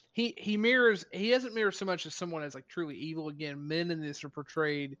think he hasn't mirrored so much as someone as like truly evil. Again, men in this are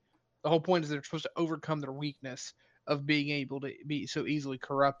portrayed. The whole point is they're supposed to overcome their weakness of being able to be so easily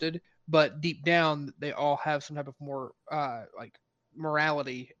corrupted. But deep down, they all have some type of more like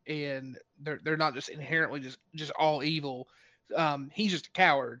morality, and they're not just inherently just all evil. He's just a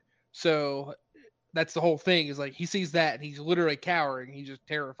coward. So that's the whole thing. Is like he sees that and he's literally cowering. He's just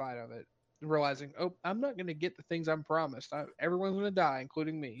terrified of it, realizing, oh, I'm not going to get the things I'm promised. Everyone's going to die,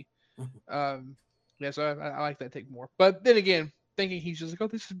 including me. Yeah, so I like that take more. But then again, thinking he's just like, oh,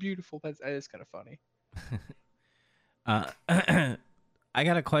 this is beautiful. That is kind of funny. I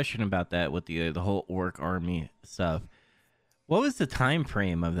got a question about that with the whole orc army stuff. What was the time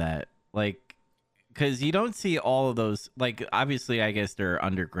frame of that? Like, because you don't see all of those. Like, obviously, I guess they're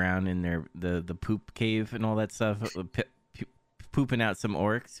underground in their the poop cave and all that stuff, pooping out some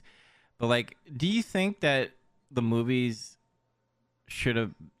orcs. But like, do you think that the movies should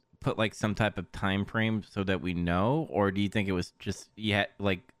have put like some type of time frame so that we know, or do you think it was just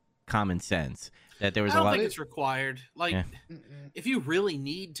like common sense that there was I a don't lot. think it's required. Like, Yeah. if you really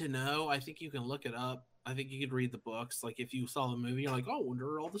need to know, I think you can look it up. I think you could read the books. Like, if you saw the movie, you're like, oh, I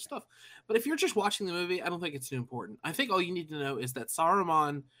wonder all this stuff. But if you're just watching the movie, I don't think it's too important. I think all you need to know is that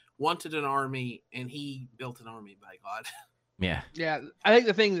Saruman wanted an army, and he built an army, by God. Yeah. Yeah, I think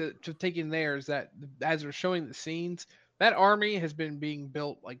the thing that to take in there is that as they're showing the scenes, that army has been being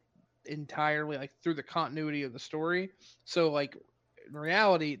built like entirely like through the continuity of the story. So like in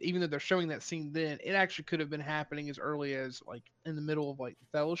reality, even though they're showing that scene then, it actually could have been happening as early as like in the middle of like the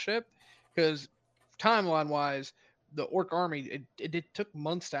Fellowship, because timeline wise, the Orc army it took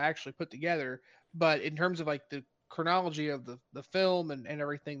months to actually put together. But in terms of like the chronology of the film and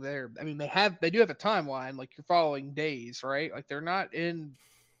everything there, I mean they do have a timeline, like you're following days, right? Like they're not in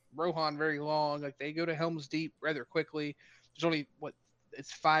Rohan very long. Like they go to Helm's Deep rather quickly. There's only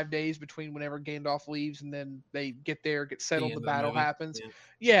it's 5 days between whenever Gandalf leaves and then they get there, get settled, end the of the battle movie. happens. Yeah.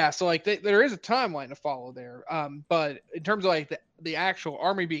 Yeah, so like there is a timeline to follow there. But in terms of like the actual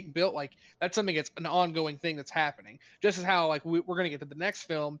army being built, like that's something that's an ongoing thing that's happening. Just as how like we're gonna get to the next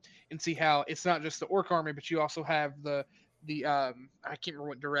film and see how it's not just the Orc army, but you also have the I can't remember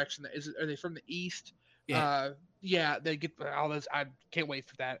what direction that is. Are they from the east? Yeah. Yeah, they get all those. I can't wait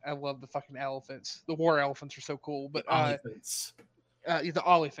for that. I love the fucking elephants. The war elephants are so cool. But Elephants. the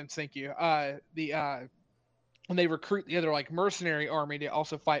elephants. Thank you. When they recruit the other like mercenary army to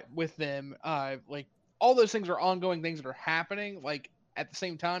also fight with them, like all those things are ongoing things that are happening. Like at the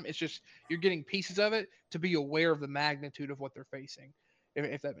same time, it's just you're getting pieces of it to be aware of the magnitude of what they're facing.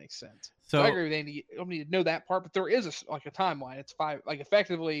 If that makes sense. So I agree with Andy. You don't need to know that part, but there is a timeline. It's like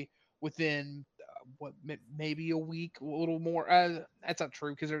effectively within maybe a week, a little more. That's not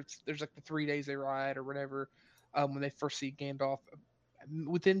true because there's like the 3 days they ride or whatever. When they first see Gandalf,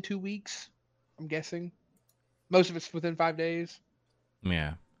 within 2 weeks, I'm guessing. Most of it's within 5 days.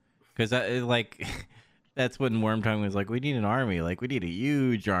 Yeah, because like that's when Wormtongue was like, we need an army, like we need a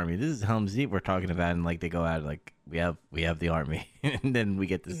huge army. This is Helm's Deep we're talking about, and like they go out like we have the army, and then we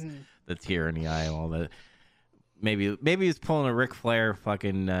get this the tear in the eye and all that. Maybe he's pulling a Ric Flair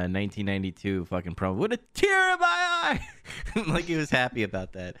fucking 1992 fucking promo with a tear in my eye, like he was happy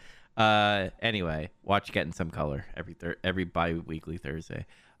about that. Anyway, watch Getting Some Color every bi-weekly Thursday.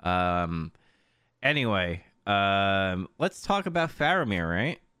 Anyway, let's talk about Faramir,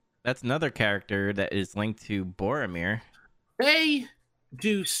 right? That's another character that is linked to Boromir. They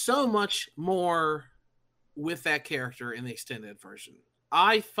do so much more with that character in the extended version.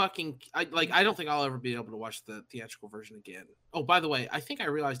 I don't think I'll ever be able to watch the theatrical version again. Oh, by the way, I think I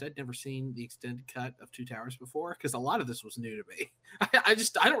realized I'd never seen the extended cut of Two Towers before because a lot of this was new to me.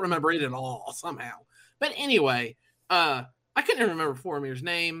 I don't remember it at all somehow. But anyway, I couldn't even remember Boromir's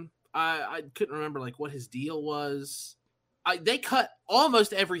name. I couldn't remember like what his deal was. They cut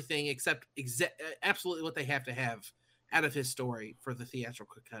almost everything except absolutely what they have to have out of his story for the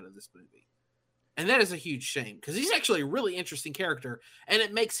theatrical cut of this movie. And that is a huge shame because he's actually a really interesting character, and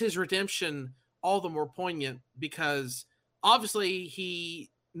it makes his redemption all the more poignant because obviously he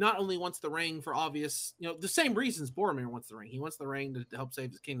not only wants the ring for obvious, the same reasons Boromir wants the ring. He wants the ring to help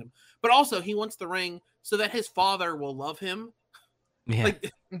save his kingdom, but also he wants the ring so that his father will love him. Yeah.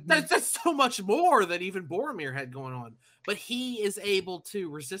 Like that's so much more than even Boromir had going on. But he is able to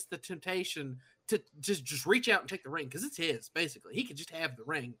resist the temptation to just reach out and take the ring because it's his. Basically, he could just have the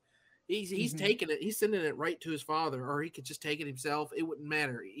ring. He's taking it. He's sending it right to his father, or he could just take it himself. It wouldn't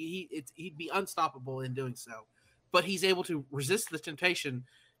matter. He'd be unstoppable in doing so. But he's able to resist the temptation,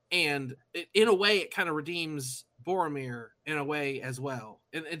 and in a way, it kind of redeems Boromir in a way as well.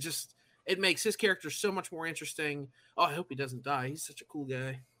 And it makes his character so much more interesting. Oh, I hope he doesn't die. He's such a cool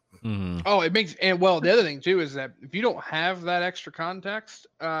guy. Mm-hmm. Oh, it makes the other thing too is that if you don't have that extra context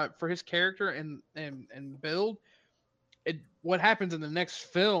for his character and build, what happens in the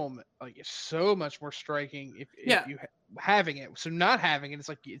next film like is so much more striking if you having it. So not having it, it's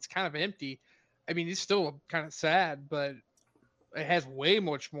like it's kind of empty. I mean, it's still kind of sad, but it has way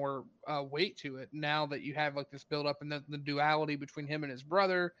much more weight to it now that you have like this build up and the duality between him and his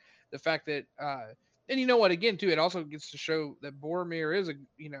brother. The fact that and you know what, again too, it also gets to show that Boromir is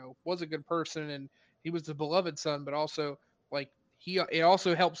was a good person and he was the beloved son, but also like it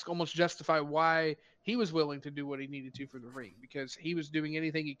also helps almost justify why he was willing to do what he needed to for the ring, because he was doing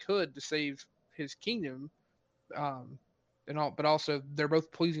anything he could to save his kingdom, but also they're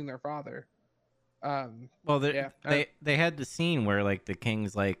both pleasing their father. Well, they had the scene where like the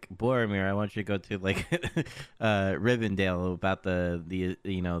king's like, Boromir, I want you to go to like Rivendell about the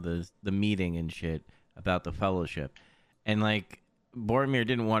meeting and shit about the Fellowship, and like Boromir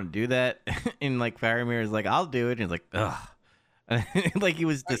didn't want to do that, and like Faramir is like, I'll do it, and he's like, ugh, like he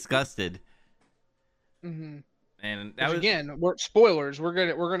was disgusted. Mm-hmm. And that was Again, we're spoilers. We're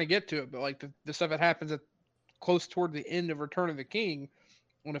gonna get to it, but like the stuff that happens at close toward the end of Return of the King,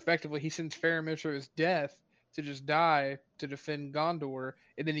 when effectively he sends Faramir to his death to just die to defend Gondor,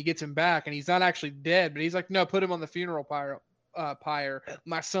 and then he gets him back, and he's not actually dead, but he's like, no, put him on the funeral pyre.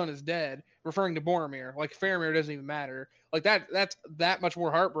 My son is dead, referring to Boromir. Like Faramir doesn't even matter. Like that's that much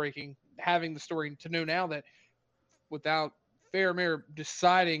more heartbreaking. Having the story to know now that without Faramir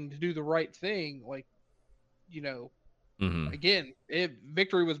deciding to do the right thing, like Mhm. again,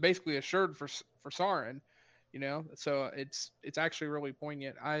 victory was basically assured for Sauron. So it's actually really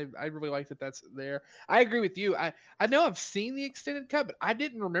poignant. I really like that that's there. I agree with you. I know I've seen the extended cut, but I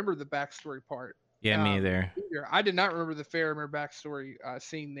didn't remember the backstory part. Yeah, me either. Either. I did not remember the Faramir backstory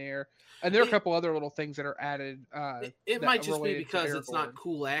scene there, and there are a couple other little things that are added. It that might just be related to because it's not Aragorn.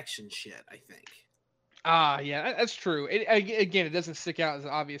 cool action shit. I think. Yeah, that's true. Again, it doesn't stick out as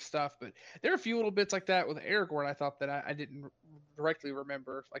obvious stuff, but there are a few little bits like that with Aragorn. I thought that I didn't directly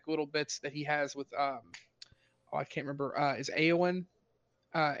remember, like little bits that he has with I can't remember. Is Eowyn,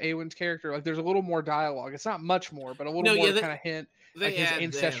 Eowyn's character? Like, there's a little more dialogue. It's not much more, but a little more kind of hint, like his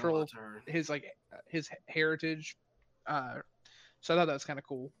ancestral, his his heritage. So I thought that was kind of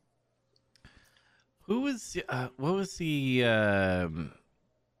cool. Who was what was the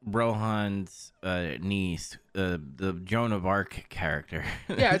Rohan's niece, the Joan of Arc character?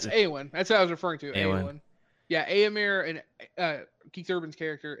 Yeah, it's Eowyn. That's what I was referring to. Eowyn. Eowyn. Yeah, Éomer and Keith Urban's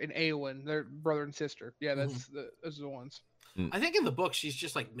character and Eowyn, they're brother and sister. Yeah, those are the ones. I think in the book she's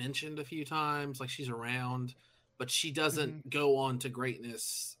just like mentioned a few times, like she's around, but she doesn't go on to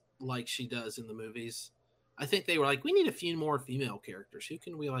greatness like she does in the movies. I think they were like, we need a few more female characters. Who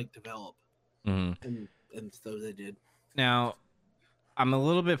can we like develop? And so they did. Now, I'm a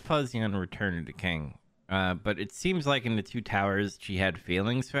little bit fuzzy on Return of the King, but it seems like in the Two Towers she had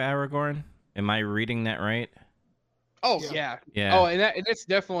feelings for Aragorn. Am I reading that right? Oh yeah. Oh, and it's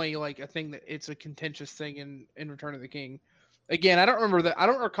definitely like a thing that it's a contentious thing in Return of the King. Again, I don't remember that. I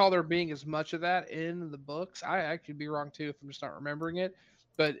don't recall there being as much of that in the books. I could be wrong too if I'm just not remembering it.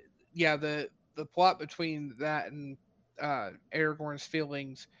 But yeah, the plot between that and Aragorn's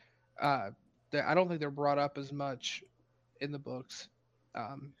feelings, I don't think they're brought up as much in the books.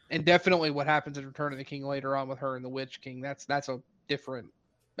 And definitely what happens in Return of the King later on with her and the Witch King. That's a different.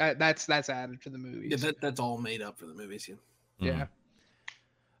 That's added to the movies. Yeah, that's all made up for the movies. Yeah.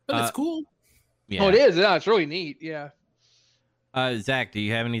 But it's cool. Yeah. Oh, it is. Yeah, it's really neat. Yeah. Zach, do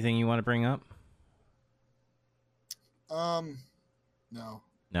you have anything you want to bring up? No.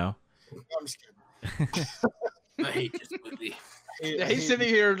 No. I'm just kidding. I hate this movie. Yeah, he's sitting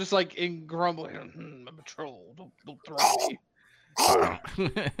here just like in grumbling. I'm a troll. Don't throw me.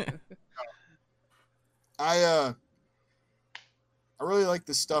 I really like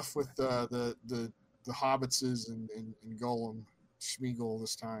the stuff with the hobbitses and Gollum, Schmeagol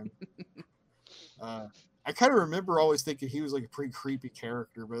this time. I kind of remember always thinking he was like a pretty creepy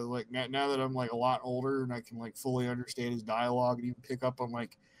character, but like now that I'm like a lot older and I can like fully understand his dialogue and even pick up on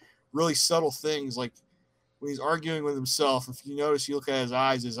like really subtle things, like when he's arguing with himself, if you notice, you look at his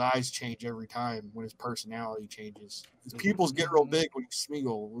eyes change every time when his personality changes. His pupils get real big when he's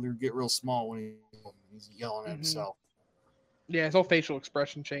Schmeagol, they get real small when he's yelling at himself. Yeah, his whole facial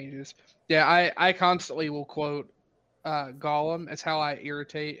expression changes. Yeah, I constantly will quote Gollum as how I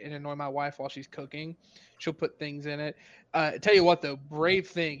irritate and annoy my wife while she's cooking. She'll put things in it. Tell you what, though, brave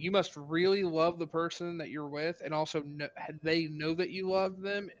thing. You must really love the person that you're with, and also they know that you love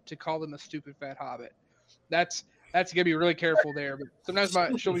them to call them a stupid fat hobbit. That's gonna be really careful there. But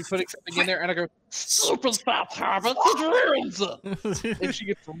sometimes she'll be putting something in there, and I go, "Stupid fat hobbit," and she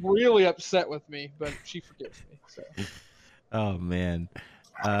gets really upset with me, but she forgives me. So. Oh man.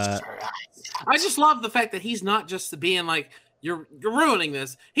 I just love the fact that he's not just being like, you're ruining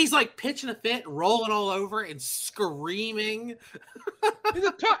this. He's like pitching a fit, rolling all over, and screaming. He's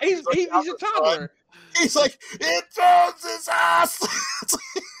a toddler. He's like, it turns his ass.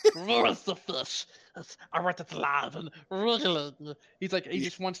 Where's the fish? I read it live and wriggling. He's like, he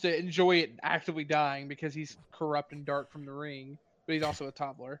just wants to enjoy it actively dying because he's corrupt and dark from the ring, but he's also a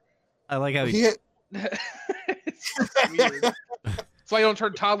toddler. I like how It's weird. That's why you don't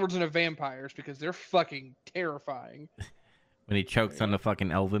turn toddlers into vampires, because they're fucking terrifying. When he chokes on the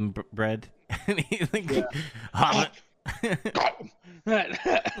fucking elven bread. And he's like,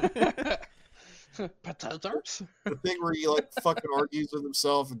 potatoes. The thing where he like fucking argues with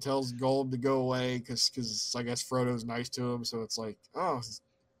himself and tells Gollum to go away because I guess Frodo's nice to him, so it's like, oh,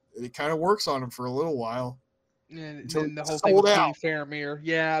 it kind of works on him for a little while. And then the whole thing with Faramir.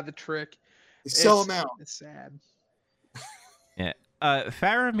 Yeah, the trick. They sell him out. It's sad.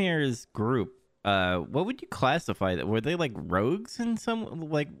 Faramir's group, what would you classify that? Were they like rogues in some,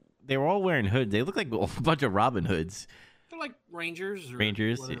 like, they were all wearing hoods. They look like a bunch of Robin Hoods. They're like Rangers or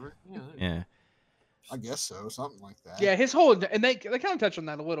Rangers, whatever. Yeah. I guess so, something like that. Yeah, his whole and they kind of touch on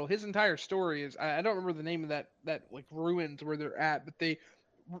that a little. His entire story is I don't remember the name of that like ruins where they're at, but they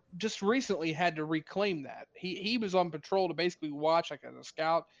just recently had to reclaim that. He was on patrol to basically watch like as a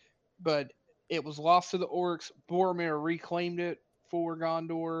scout, but it was lost to the orcs. Boromir reclaimed it for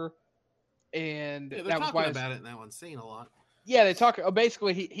Gondor, and Yeah, they're that was talking why about it in that one scene a lot. yeah, they talk.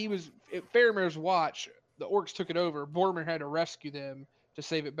 Basically, he was at Faramir's watch. The orcs took it over. Boromir had to rescue them to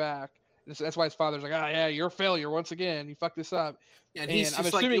save it back. And so that's why his father's like, yeah, you're a failure once again. You fucked this up. Yeah, and he's And I'm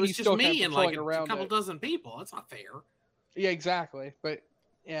just like, assuming it was he's just still me kind of and like patrolling a around couple it. dozen people. That's not fair. Yeah, exactly. But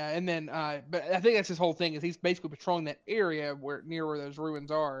yeah, and then but I think that's his whole thing is he's basically patrolling that area near where those ruins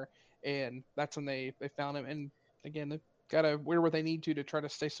are, and that's when they found him. And again, they gotta wear what they need to try to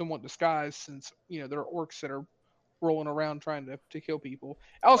stay somewhat disguised since there are orcs that are rolling around trying to kill people.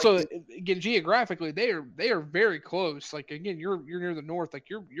 Also, again, geographically, they are very close. Like again, you're near the north. Like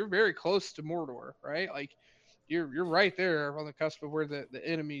you're very close to Mordor, right? Like you're right there on the cusp of where the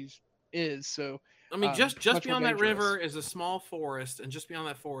enemies is. So I mean, just much more beyond that dangerous. river is a small forest, and just beyond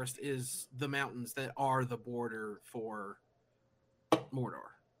that forest is the mountains that are the border for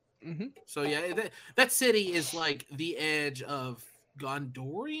Mordor. Mm-hmm. So yeah, that city is like the edge of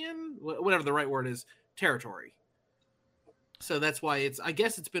Gondorian, whatever the right word is, territory. So that's why I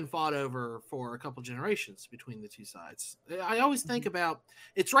guess it's been fought over for a couple generations between the two sides. I always think about,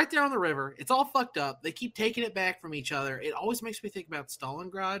 it's right there on the river. It's all fucked up. They keep taking it back from each other. It always makes me think about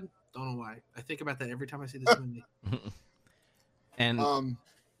Stalingrad. Don't know why. I think about that every time I see this movie. And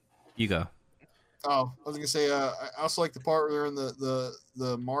you go. Oh, I was gonna say, I also like the part where they're in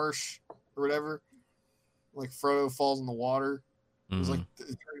the marsh or whatever. Like Frodo falls in the water. It was like it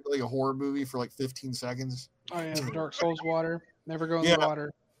turned into like a horror movie for like 15 seconds. Oh yeah, the Dark Souls water. Never go in the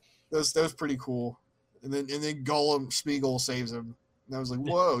water. That was pretty cool. And then Gollum Smeagol saves him. And I was like,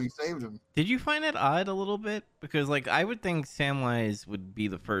 whoa, he saved him. Did you find it odd a little bit? Because like I would think Samwise would be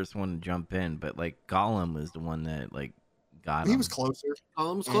the first one to jump in, but like Gollum was the one that like got him. He was closer.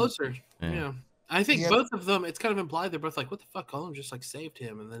 Gollum was closer. Yeah. I think He had- both of them, it's kind of implied they're both like, what the fuck? Gollum just like saved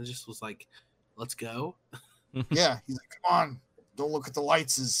him, and then it just was like, let's go. Yeah, he's like, come on, don't look at the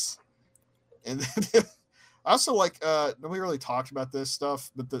lights. And then I also like, nobody really talked about this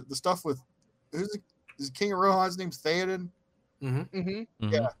stuff, but the stuff with, is King of Rohan's name's Theoden? Mm-hmm. Mm-hmm.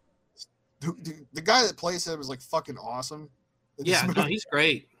 Yeah. The guy that plays him is like fucking awesome. Yeah, no, he's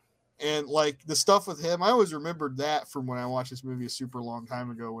great. And like the stuff with him, I always remembered that from when I watched this movie a super long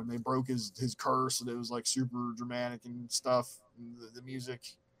time ago when they broke his curse and it was like super dramatic and stuff, and the music.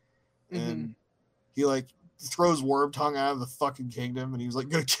 Mm-hmm. And he like throws Wormtongue out of the fucking kingdom and he was like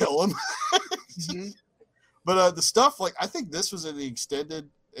gonna kill him. Mm-hmm. But the stuff like I think this was in the extended,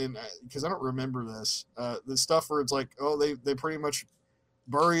 and because I don't remember this, the stuff where it's like, oh, they pretty much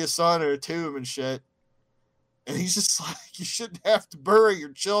bury his son in a tomb and shit. And he's just like, you shouldn't have to bury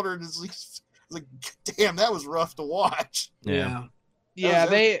your children. It's like, damn, that was rough to watch. Yeah. Yeah,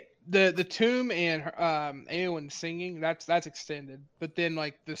 the tomb and Eowyn singing, that's extended. But then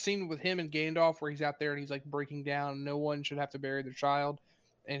like the scene with him and Gandalf where he's out there and he's like breaking down, no one should have to bury their child.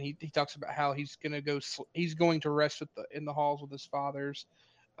 And he talks about how he's going to rest in the halls with his fathers.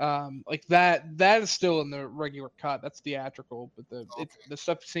 Like that is still in the regular cut. That's theatrical, but the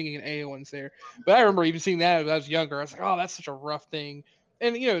stuff singing in Eowyn's there. But I remember even seeing that when I was younger. I was like, oh, that's such a rough thing.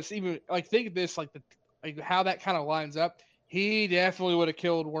 And it's even like think of this like how that kind of lines up. He definitely would have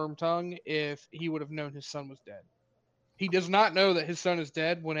killed Wormtongue if he would have known his son was dead. He does not know that his son is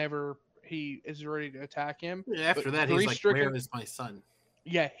dead whenever he is ready to attack him. After that, he's like, where is my son?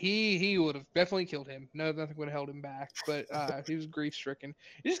 Yeah, he would have definitely killed him. No, nothing would have held him back. But he was grief stricken.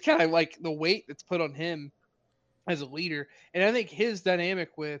 It's just kind of like the weight that's put on him as a leader. And I think his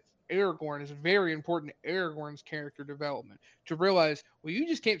dynamic with Aragorn is very important to Aragorn's character development. To realize, well, you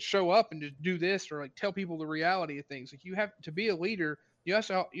just can't show up and just do this or like tell people the reality of things. Like you have to be a leader. You have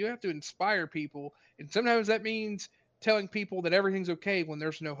to inspire people, and sometimes that means telling people that everything's okay when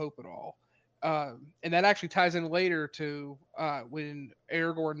there's no hope at all. And that actually ties in later to when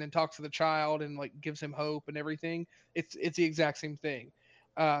Aragorn then talks to the child and like gives him hope and everything. It's the exact same thing.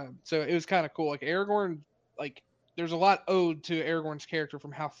 So it was kind of cool. Like Aragorn, like there's a lot owed to Aragorn's character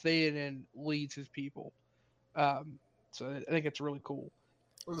from how Theoden leads his people. So I think it's really cool.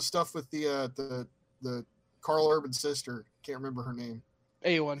 Or the stuff with the Carl Urban's sister, can't remember her name.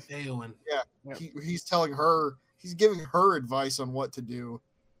 Eowyn. Yeah, Yep. He's telling her, he's giving her advice on what to do,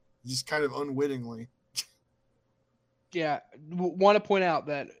 just kind of unwittingly. Yeah, want to point out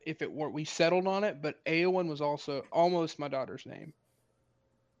that if it were, we settled on it, but Eowyn was also almost my daughter's name.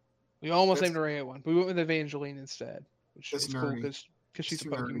 We almost named her Eowyn, but we went with Evangeline instead, which is cool because she's a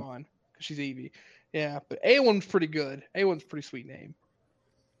Pokemon, because she's Eevee. Yeah, but Eowyn's pretty good. Eowyn's a pretty sweet name.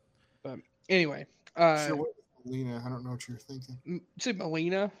 But anyway, Sure, Melina, I don't know what you're thinking. Is it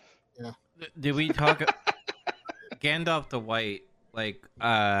Melina? Yeah. Did we talk Gandalf the White? Like,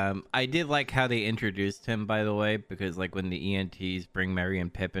 I did like how they introduced him, by the way, because like when the ENTs bring Merry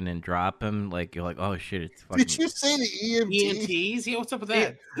and Pippin and drop him, like you're like, oh shit, it's fucking. Did you say the EMT? ENTs? Yeah, what's up with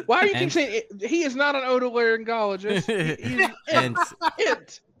that? Why are you keep saying he is not an otolaryngologist?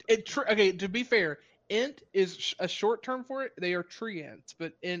 Okay, to be fair, Ent is a short term for it. They are tree ents,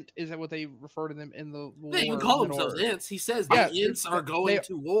 but Ent is what they refer to them in the lore. They even call themselves Ents. He says the Ents are going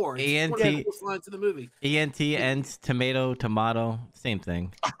to war. ENT, one of the coolest lines in the movie. ENT, Ents, tomato, same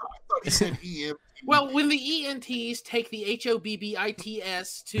thing. I thought you said EMT. Well, when the ENTs take the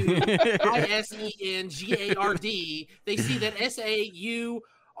HOBBITS to ISENGARD, they see that SAU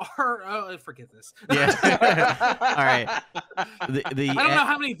forget this. Yeah. All right. I don't know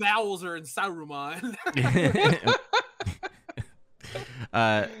how many vowels are in Saruman.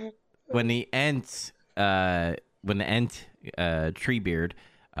 When the Ent Treebeard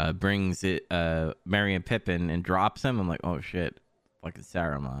brings it Merry and Pippin and drops him, I'm like, oh shit, fucking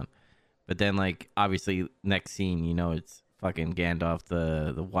Saruman. But then like obviously next scene, you know, it's fucking Gandalf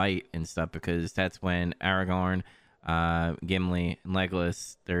the White and stuff, because that's when Aragorn, Gimli and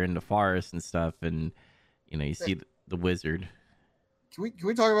Legolas, they're in the forest and stuff, and you know, you see the wizard. Can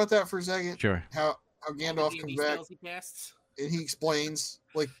we talk about that for a second? Sure. How Gandalf comes back and he explains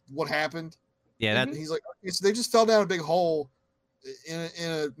like what happened. Yeah, and he's like, okay, so they just fell down a big hole in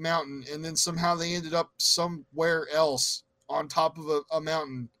a mountain, and then somehow they ended up somewhere else on top of a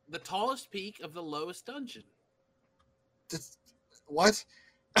mountain. The tallest peak of the lowest dungeon. What?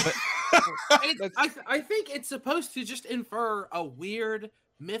 I think it's supposed to just infer a weird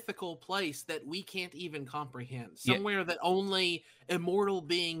mythical place that we can't even comprehend. Somewhere that only immortal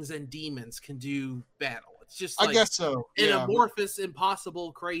beings and demons can do battle. It's just like I guess so. An amorphous,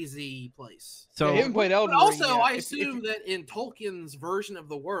 impossible, crazy place. So played Elden Ring, also, I assume that in Tolkien's version of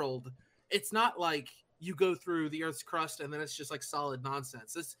the world, it's not like you go through the Earth's crust and then it's just like solid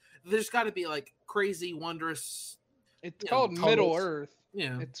nonsense. There's got to be like crazy, wondrous. It's called Middle Earth.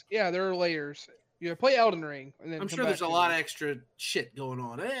 Yeah, there are layers. You play Elden Ring, and then I'm sure there's a lot of extra shit going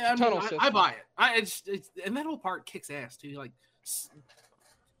on. I buy it. And that whole part kicks ass too. Like,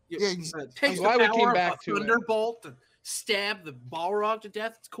 takes the power of a thunderbolt to stab the Balrog to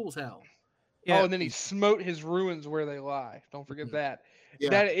death. It's cool as hell. Yeah. Oh, and then he smote his ruins where they lie. Don't forget that. Yeah.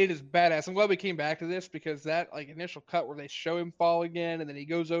 That it is badass. I'm glad we came back to this, because that like initial cut where they show him fall again and then he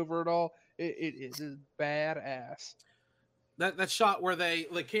goes over it all, it is badass. That shot where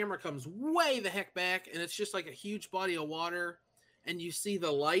the camera comes way the heck back and it's just like a huge body of water and you see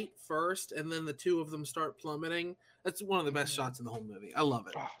the light first and then the two of them start plummeting. That's one of the best shots in the whole movie. I love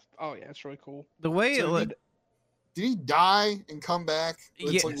it. Oh yeah, it's really cool. The way did he die and come back?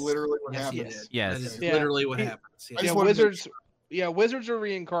 That's like literally what happens. Yes. That is literally what happens. Yeah. Wizards are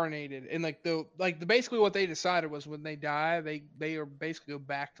reincarnated, and basically what they decided was when they die, they are basically go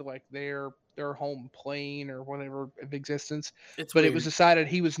back to like their home plane or whatever of existence. It was decided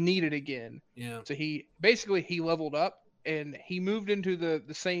he was needed again. Yeah. So he leveled up and he moved into the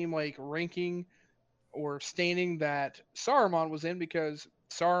same like ranking or standing that Saruman was in, because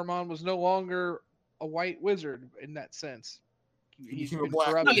Saruman was no longer a white wizard in that sense. He's been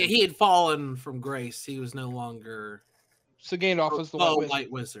corrupted. Okay, he had fallen from grace. He was no longer. So Gandalf was the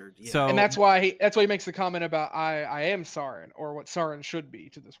white wizard. Yeah. So, and that's why he makes the comment about I am Sauron, or what Sauron should be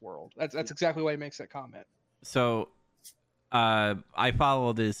to this world. That's exactly why he makes that comment. So, I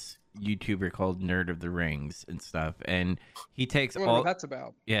follow this YouTuber called Nerd of the Rings and stuff, and he takes what that's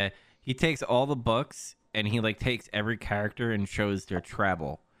about. Yeah, he takes all the books and he like takes every character and shows their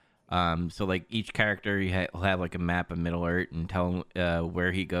travel. So like each character he'll have like a map of Middle Earth and tell him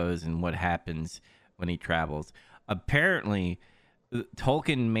where he goes and what happens when he travels. Apparently,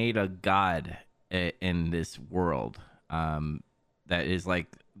 Tolkien made a god in this world that is like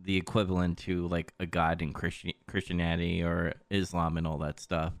the equivalent to like a god in Christianity or Islam and all that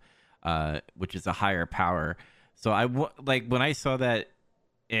stuff, which is a higher power. So when I saw that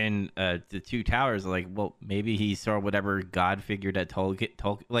in the Two Towers, like, well, maybe he saw whatever god figure that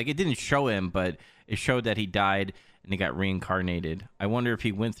Tolkien, like it didn't show him, but it showed that he died and he got reincarnated. I wonder if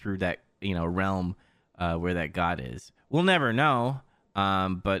he went through that realm where that god is. We'll never know,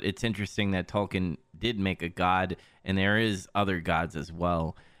 but it's interesting that Tolkien did make a god, and there is other gods as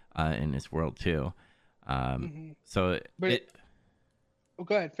well in this world too. So But oh,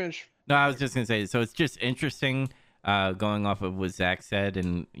 go ahead, finish. no, I was just gonna say. So it's just interesting, going off of what Zach said,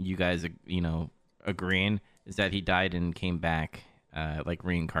 and you guys, agreeing, is that he died and came back, like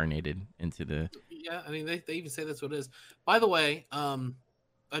reincarnated into the. Yeah, I mean they even say that's what it is. By the way,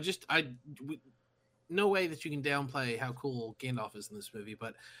 no way that you can downplay how cool Gandalf is in this movie,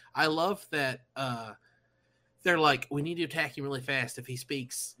 but I love that they're like, we need to attack him really fast. If he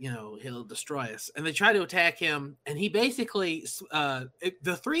speaks, he'll destroy us. And they try to attack him, and he basically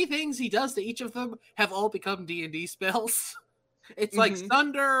the three things he does to each of them have all become D&D spells. It's like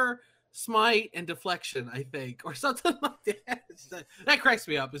thunder, smite, and deflection, I think, or something like that. That cracks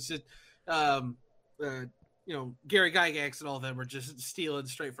me up. It's just Gary Gygax and all of them are just stealing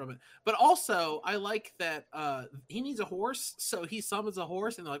straight from it. But also, I like that he needs a horse, so he summons a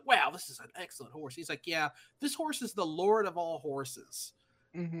horse, and they're like, wow, this is an excellent horse. He's like, yeah, this horse is the lord of all horses.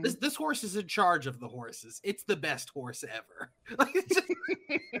 This horse is in charge of the horses. It's the best horse ever.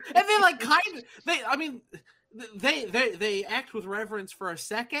 And then, they act with reverence for a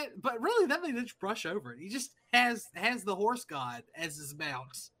second, but really, then they just brush over it. He just has the horse god as his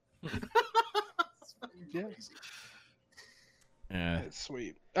mount. Yeah. Yeah. That's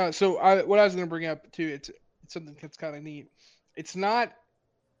sweet. So what I was going to bring up too, it's something that's kind of neat. It's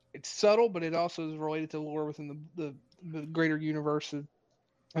subtle, but it also is related to lore within the greater universe of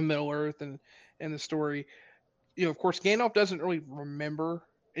Middle Earth and the story. Of course, Gandalf doesn't really remember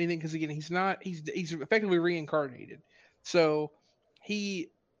anything because again, he's effectively reincarnated, so he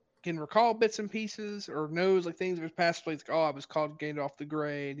can recall bits and pieces or knows like things of his past. Like, I was called Gandalf the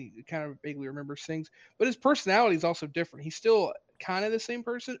Grey, and he kind of vaguely remembers things. But his personality is also different. He's still kind of the same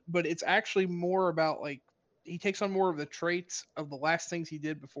person, but it's actually more about like he takes on more of the traits of the last things he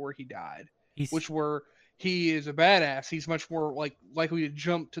did before he died, which were he is a badass. He's much more likely to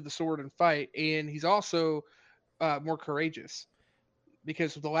jump to the sword and fight, and he's also more courageous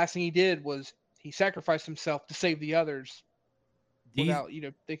because the last thing he did was he sacrificed himself to save the others. Without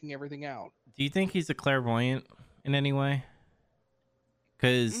thinking everything out. Do you think he's a clairvoyant in any way?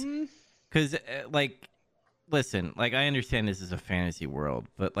 Because listen, like I understand this is a fantasy world,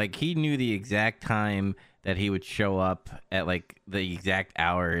 but like he knew the exact time that he would show up at like the exact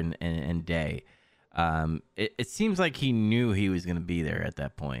hour and day. It seems like he knew he was going to be there at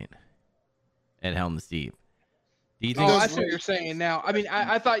that point at Helm's Deep. Do you think? Oh, that's what you're saying now. I mean,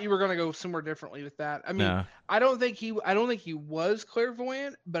 I thought you were going to go somewhere differently with that. I mean, no. I don't think he was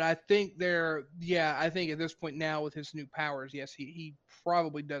clairvoyant, but I think I think at this point now with his new powers, yes, he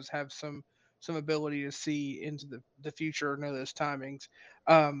probably does have some ability to see into the future or know those timings.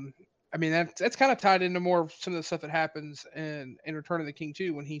 I mean, that's kind of tied into more of some of the stuff that happens in Return of the King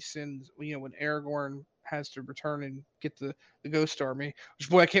too, when he sends, when Aragorn has to return and get the Ghost Army, which,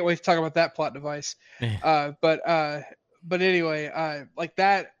 boy, I can't wait to talk about that plot device. But anyway, like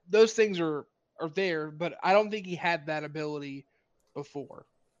that, those things are there, but I don't think he had that ability before,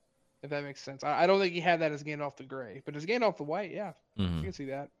 if that makes sense. I don't think he had that as Gandalf the Grey, but as Gandalf the White, yeah, you can see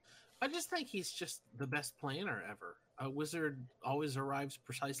that. I just think he's just the best planner ever. A wizard always arrives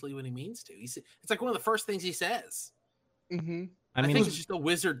precisely when he means to. It's like one of the first things he says. I think it's just a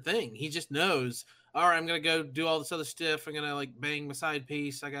wizard thing. He just knows, all right, I'm going to go do all this other stuff. I'm going to like bang my side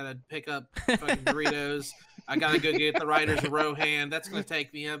piece. I got to pick up fucking Doritos. I got to go get the Riders of Rohan. That's going to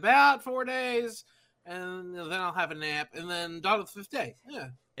take me about 4 days. And then I'll have a nap. And then dawn of the 5th day. Yeah.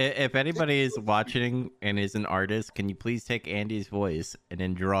 If anybody is watching and is an artist, can you please take Andy's voice and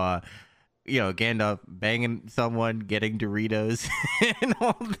then draw, Gandalf banging someone, getting Doritos, and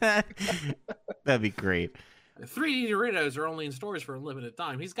all that? That'd be great. 3D Doritos are only in stores for a limited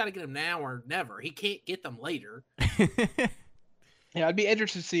time. He's got to get them now or never. He can't get them later. Yeah, I'd be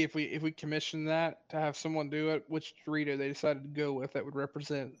interested to see if we commission that to have someone do it, which Dorito they decided to go with that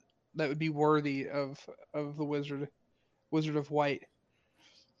would be worthy of the Wizard of White.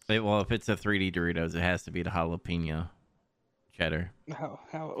 Well, if it's a 3D Doritos, it has to be the jalapeno cheddar.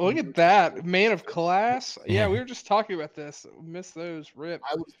 Look at that, man of class. Yeah, we were just talking about this. Miss those, rip.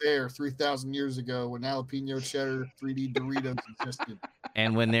 I was there 3,000 years ago when jalapeno cheddar 3D Doritos existed,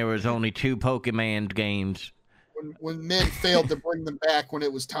 and when there was only 2 Pokemon games. When men failed to bring them back when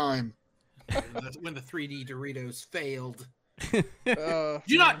it was time. When the 3D Doritos failed. Do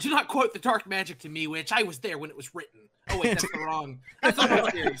not quote the dark magic to me, which I was there when it was written. Oh wait, that's the wrong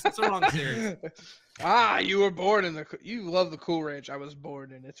series. That's the wrong series. You were born in you love the Cool Ranch. I was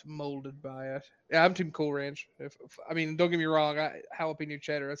born in it's molded by it. Yeah, I'm team Cool Ranch. I mean, don't get me wrong, jalapeno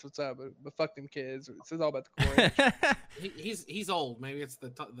cheddar, that's what's up. But fuck them kids. It's all about the Cool Ranch. He's old. Maybe it's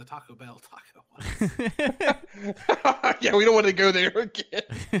the Taco Bell taco. Yeah, we don't want to go there again.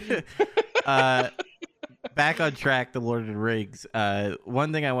 back on track. The Lord of the Rings.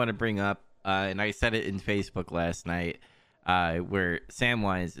 One thing I want to bring up, and I said it in Facebook last night, where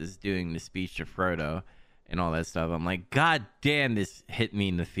Samwise is doing the speech to Frodo and all that stuff. I'm like, God damn, this hit me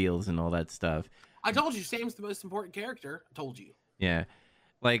in the feels and all that stuff. I told you, Sam's the most important character. I told you. Yeah,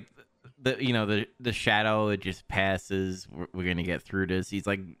 like the shadow, it just passes. We're gonna get through this. He's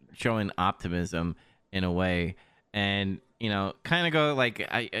like showing optimism in a way, and kind of go like,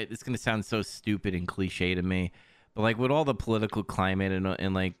 it's gonna sound so stupid and cliche to me, but like with all the political climate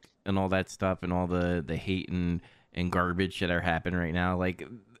and all that stuff and all the hate and garbage that are happening right now, like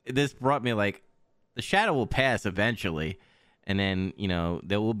this brought me like the shadow will pass eventually, and then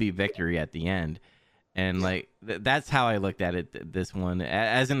there will be victory at the end. And like that's how I looked at it. This one,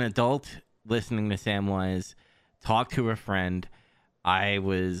 as an adult, listening to Samwise talk to a friend, I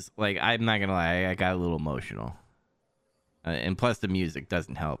was like, I'm not gonna lie, I got a little emotional. And plus, the music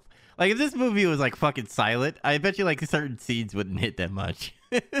doesn't help. Like if this movie was like fucking silent, I bet you like certain scenes wouldn't hit that much.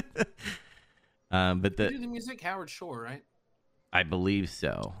 But Who did the music? Howard Shore, right? I believe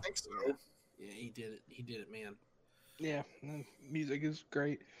so. I think so. Yeah, he did it. He did it, man. Yeah, music is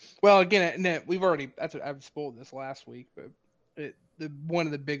great. Well, again, I've spoiled this last week, but one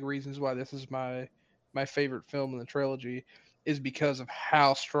of the big reasons why this is my favorite film in the trilogy is because of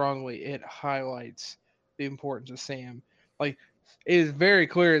how strongly it highlights the importance of Sam. Like, it is very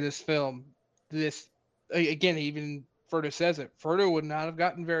clear in this film. This again, even Frodo says it. Frodo would not have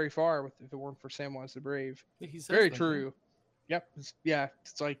gotten very far if it weren't for Samwise the Brave. He says Very that, true. Yep.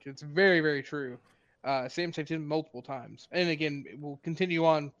 It's very, very true. Sam saved him multiple times, and again, it will continue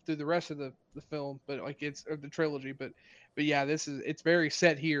on through the rest of the film, but like it's the trilogy. But yeah, it's very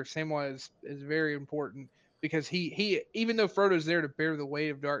set here. Samwise is very important because he even though Frodo's there to bear the weight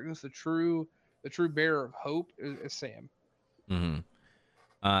of darkness, the true bearer of hope is Sam.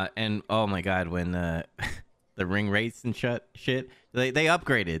 Mm-hmm. And oh my God, when the ring race and shit, they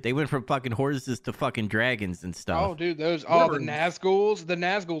upgraded. They went from fucking horses to fucking dragons and stuff. Oh, dude, the Nazguls. The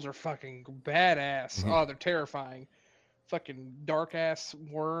Nazguls are fucking badass. Oh, they're terrifying. Fucking dark ass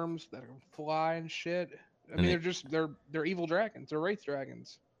worms that can fly and shit. I mean, they're evil dragons. They're wraith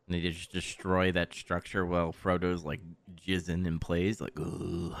dragons. And they just destroy that structure while Frodo's like jizzing in place, like,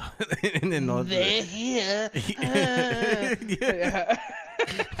 ooh. And then all they're here. Yeah.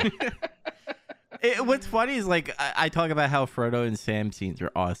 What's funny is like I talk about how Frodo and Sam scenes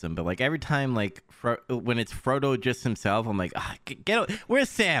are awesome, but like every time like when it's Frodo just himself, I'm like, get out. Where's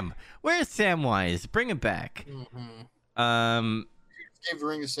Sam? Where's Samwise? Bring him back. Mm-hmm. Gave the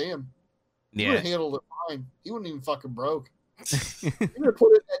ring to Sam. He would have handled it fine. He wouldn't even fucking broke. He would have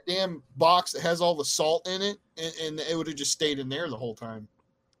put it in that damn box that has all the salt in it, and it would have just stayed in there the whole time.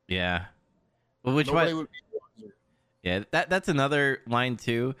 Yeah. Well, yeah, that's another line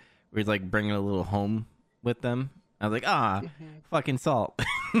too. Where he's like bringing a little home with them. I was like, fucking salt.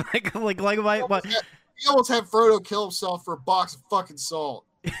 like why? You almost had Frodo kill himself for a box of fucking salt.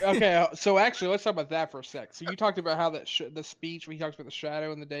 Okay, so actually, let's talk about that for a sec. So you talked about how that the speech when he talks about the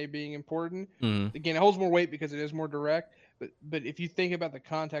shadow and the day being important. Mm-hmm. Again, it holds more weight because it is more direct. But if you think about the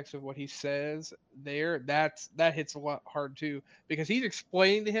context of what he says there, that hits a lot hard too, because he's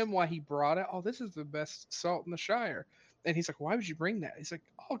explaining to him why he brought it. Oh, this is the best salt in the Shire. And he's like, why would you bring that? He's like,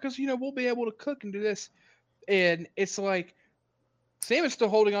 oh, because, we'll be able to cook and do this. And it's like, Sam is still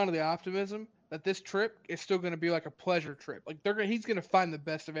holding on to the optimism that this trip is still going to be like a pleasure trip. Like he's going to find the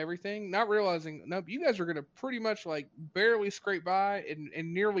best of everything, not realizing, nope, you guys are going to pretty much like barely scrape by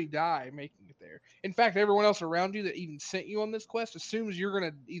and nearly die making it there. In fact, everyone else around you that even sent you on this quest assumes you're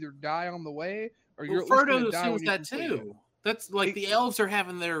going to either die on the way or you're Frodo assumes that too. That's like the elves are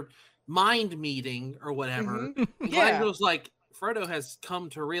having their mind meeting or whatever. Mm-hmm. Gandalf's like, Frodo has come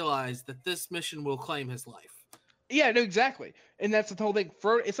to realize that this mission will claim his life. Yeah, no, exactly. And that's the whole thing.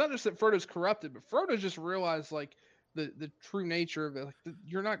 Frodo, it's not just that Frodo's corrupted, but Frodo just realized like the true nature of it. Like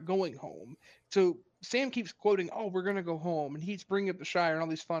you're not going home. So Sam keeps quoting, "Oh, we're gonna go home," and he's bringing up the Shire and all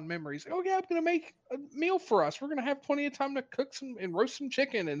these fun memories. Oh yeah, I'm gonna make a meal for us. We're gonna have plenty of time to cook some and roast some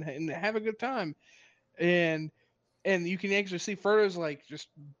chicken and have a good time. And you can actually see Frodo's like just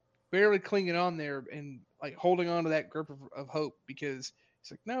barely clinging on there and like holding on to that grip of hope, because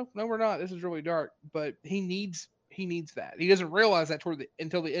he's like, no, we're not. This is really dark, but he needs that. He doesn't realize that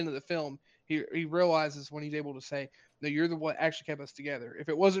until the end of the film. He realizes when he's able to say, no, you're the one actually kept us together. If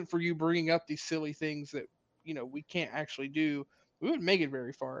it wasn't for you bringing up these silly things that, we can't actually do, we wouldn't make it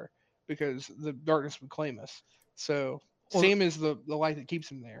very far because the darkness would claim us. So Sam is the light that keeps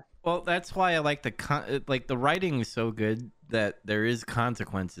him there. Well, that's why I like the writing is so good that there is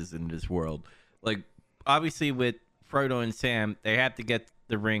consequences in this world. Like obviously with Frodo and Sam, they have to get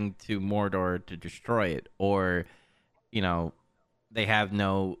the ring to Mordor to destroy it, or you know, they have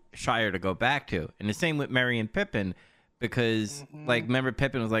no Shire to go back to. And the same with Merry and Pippin, because like remember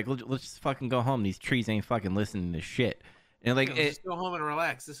Pippin was like, let's just fucking go home. These trees ain't fucking listening to shit. And like, just go home and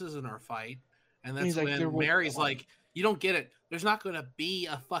relax. This isn't our fight. And that's He's when Mary's like, you don't get it. There's not going to be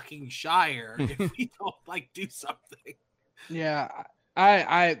a fucking Shire if we don't like do something. Yeah,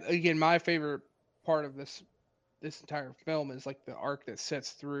 I again, my favorite part of this entire film is like the arc that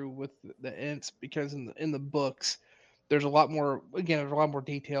sets through with the Ents, because in the books there's a lot more, again, there's a lot more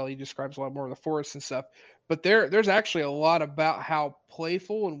detail. He describes a lot more of the forest and stuff, but there's actually a lot about how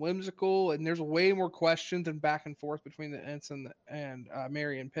playful and whimsical, and there's way more questions and back and forth between the Ents and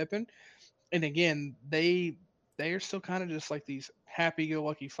Merry and Pippin. And again, they are still kind of just like these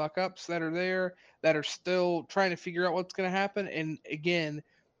happy-go-lucky fuck-ups that are there, that are still trying to figure out what's going to happen. And again,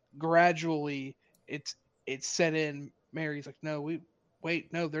 gradually it's set in. Mary's like, no,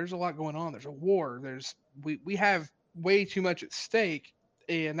 there's a lot going on. There's a war. We have way too much at stake.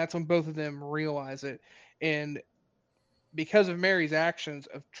 And that's when both of them realize it. And because of Mary's actions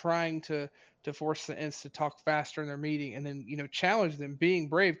of trying to force the Ents to talk faster in their meeting, and then, challenge them being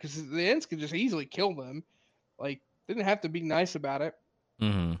brave, because the Ents could just easily kill them. Like, didn't have to be nice about it.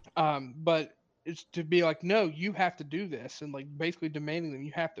 But it's to be like, no, you have to do this, and like basically demanding them,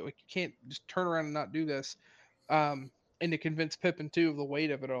 you have to, like, you can't just turn around and not do this. And to convince Pippin too of the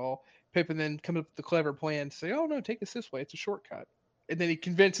weight of it all. Pippin then comes up with the clever plan to say, oh no, take us this way, it's a shortcut. And then he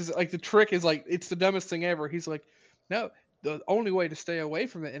convinces, like, the trick is like, it's the dumbest thing ever. He's like, no, the only way to stay away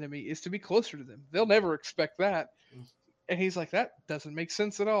from the enemy is to be closer to them. They'll never expect that. And he's like, that doesn't make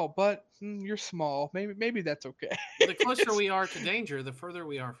sense at all, but you're small. Maybe that's okay. The closer we are to danger, the further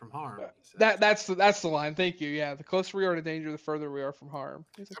we are from harm. That's the line. Thank you. Yeah, the closer we are to danger, the further we are from harm.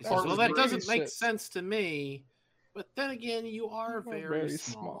 Like, well, that doesn't make sense to me. But then again, you are very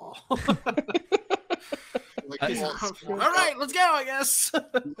small. Like, all right, let's go, I guess.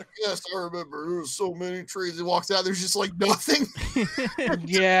 Yes, I remember. There was so many trees. He walks out. There's just like nothing.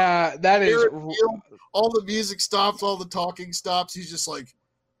 Yeah, that is. All the music stops. All the talking stops. He's just like,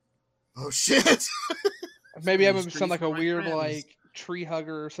 oh shit. Maybe I'm gonna sound like a weird like tree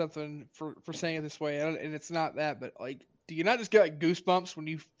hugger or something for saying it this way, and it's not that. But like, do you not just get like goosebumps when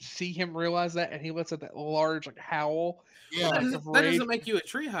you see him realize that, and he lets out that large like howl? Yeah, that doesn't make you a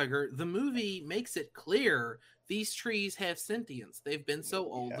tree hugger. The movie makes it clear these trees have sentience. They've been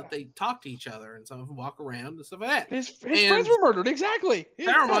so old that they talk to each other, and some of them walk around and stuff like that. His friends were murdered. Exactly.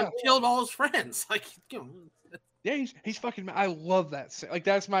 Saruman killed all his friends. Like, yeah, he's fucking. I love that. Like,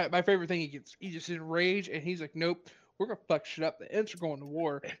 that's my favorite thing. He just enraged, and he's like, nope, we're gonna fuck shit up. The Ents are going to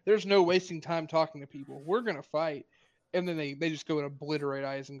war. There's no wasting time talking to people. We're gonna fight. And then they just go and obliterate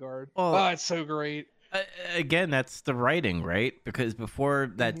Isengard. Oh, it's so great. Again, that's the writing, right? Because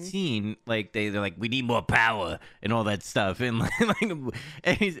before that scene, like they're like, we need more power and all that stuff, and and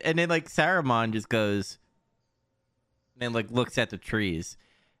then like Saruman just goes, and then like looks at the trees,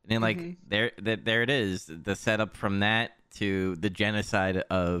 and then like there it is, the setup from that to the genocide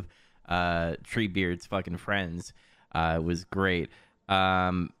of Treebeard's fucking friends was great.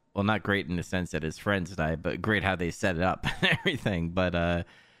 Well, not great in the sense that his friends died, but great how they set it up and everything. But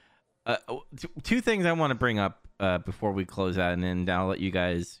two things I want to bring up before we close out, and then I'll let you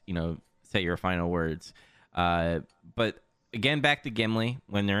guys, say your final words. But again, back to Gimli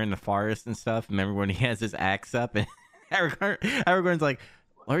when they're in the forest and stuff. Remember when he has his axe up and Aragorn's like,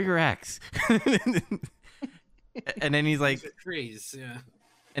 "Lower your axe," and then he's like, "Trees, yeah."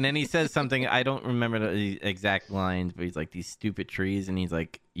 And then he says something, I don't remember the exact lines, but he's like, these stupid trees, and he's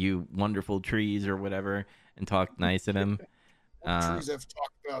like, you wonderful trees or whatever, and talk nice at him. Trees I've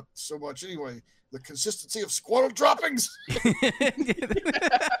talked about so much anyway. The consistency of squirrel droppings.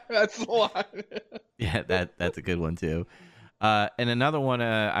 That's a lot. Yeah, that's a good one too. And another one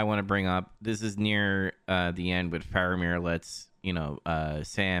I want to bring up, this is near the end with Faramir lets,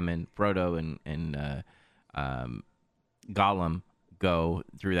 Sam and Frodo and Gollum go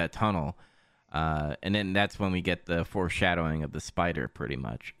through that tunnel, and then that's when we get the foreshadowing of the spider pretty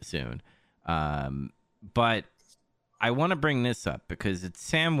much soon. But I want to bring this up because it's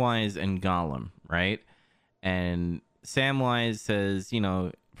Samwise and Gollum, right? And Samwise says,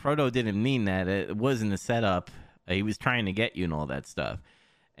 Frodo didn't mean that. It wasn't a setup. He was trying to get you and all that stuff.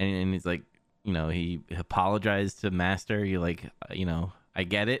 And he's like, he apologized to Master. You're like, I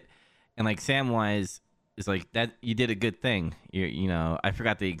get it. And like Samwise is like, that you did a good thing. I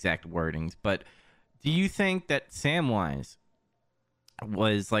forgot the exact wordings, but do you think that Samwise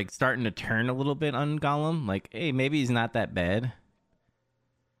was like starting to turn a little bit on Gollum? Like, hey, maybe he's not that bad.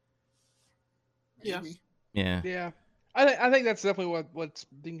 Yeah. Yeah. Yeah. I think that's definitely what's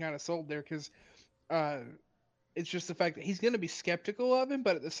being kind of sold there, because uh, it's just the fact that he's going to be skeptical of him,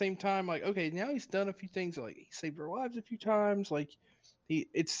 but at the same time, like, okay, now he's done a few things, like he saved our lives a few times, like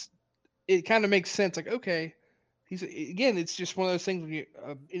it kind of makes sense, like, okay, he's again, it's just one of those things when you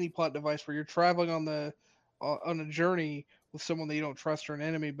any plot device where you're traveling on a journey with someone that you don't trust or an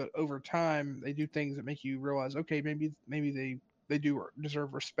enemy, but over time they do things that make you realize, okay, maybe they do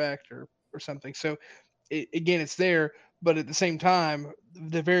deserve respect or something. So again, it's there, but at the same time,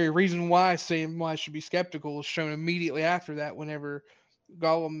 the very reason why Samwise should be skeptical is shown immediately after that. Whenever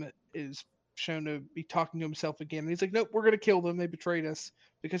Gollum is shown to be talking to himself again, and he's like, "Nope, we're gonna kill them. They betrayed us,"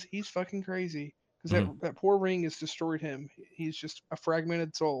 because he's fucking crazy. Because that poor ring has destroyed him. He's just a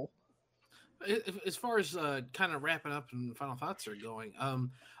fragmented soul. As far as kind of wrapping up and final thoughts are going,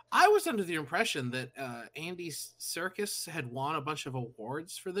 I was under the impression that Andy Serkis had won a bunch of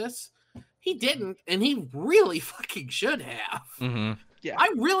awards for this. He didn't, and he really fucking should have. Mm-hmm. Yeah,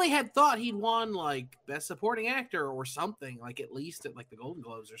 I really had thought he'd won like Best Supporting Actor or something, like at least at like the Golden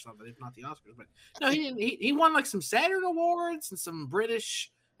Globes or something, if not the Oscars. But no, he didn't. He won like some Saturn Awards and some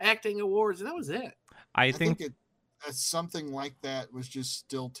British acting awards, and that was it. I think something like that was just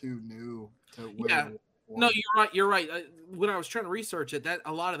still too new to yeah. No, you're right. You're right. When I was trying to research it, that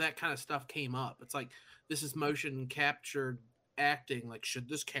a lot of that kind of stuff came up. It's like this is motion captured acting. Like, should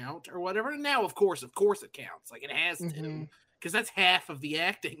this count or whatever? And now, of course, it counts. Like it has to, because that's half of the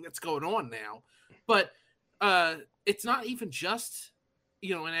acting that's going on now. But it's not even just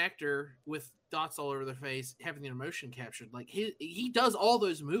an actor with dots all over their face having their emotion captured. Like he does all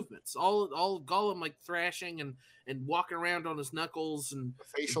those movements, all Gollum like thrashing and walking around on his knuckles and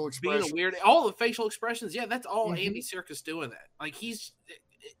facial expressions, all the facial expressions. Yeah, that's all Andy Serkis doing that. Like he's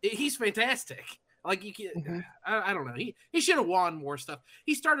fantastic. Like you can, I don't know. He should have won more stuff.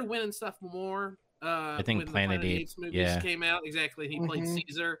 He started winning stuff more. I think when Planet the Apes movies came out. Exactly. He played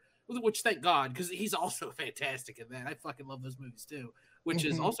Caesar, which thank God, because he's also fantastic in that. I fucking love those movies too, which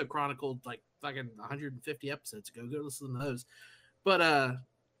is also chronicled like fucking 150 episodes ago. Go listen to those. But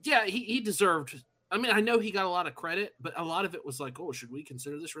yeah, he deserved. I mean, I know he got a lot of credit, but a lot of it was like, oh, should we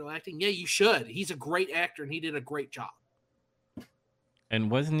consider this real acting? Yeah, you should. He's a great actor, and he did a great job. And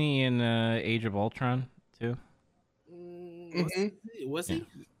wasn't he in Age of Ultron too? Was he?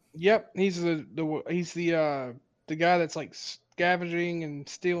 Yep, he's the guy that's like scavenging and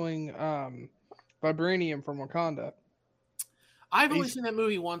stealing vibranium from Wakanda. I've only seen that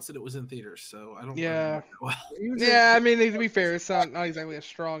movie once, and it was in theaters, so I don't. Yeah, well. Yeah. I mean, to be fair, it's not exactly a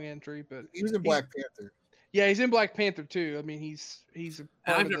strong entry, but he was in Black Panther. Yeah, he's in Black Panther too. I mean, he's.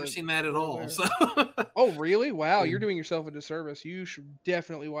 I've never seen that at all. So. Oh really? Wow, you're doing yourself a disservice. You should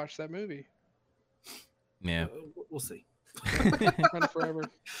definitely watch that movie. Yeah, we'll see. Run forever.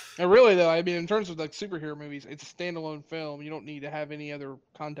 And really though, I mean, in terms of like superhero movies, it's a standalone film. You don't need to have any other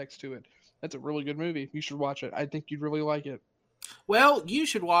context to it. That's a really good movie. You should watch it. I think you'd really like it. Well, you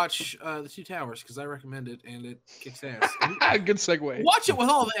should watch The Two Towers because I recommend it and it kicks ass. Good segue. Watch it with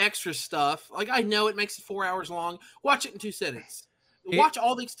all the extra stuff. Like I know it makes it 4 hours long. Watch it in 2 sittings. Watch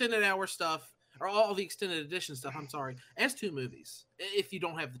all the extended hour stuff or all the extended edition stuff. I'm sorry, as 2 movies if you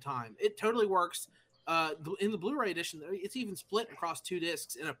don't have the time. It totally works. In the Blu-ray edition, it's even split across 2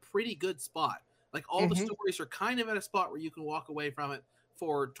 discs in a pretty good spot. Like all the stories are kind of at a spot where you can walk away from it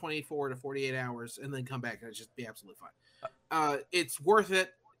for 24 to 48 hours and then come back and it's just be absolutely fine. It's worth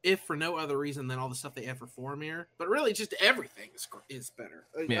it if for no other reason than all the stuff they add for Faramir, but really just everything is better.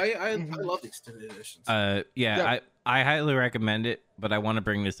 I love the extended editions. I highly recommend it, but I want to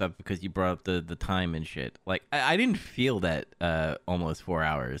bring this up because you brought up the time and shit. Like I didn't feel that almost 4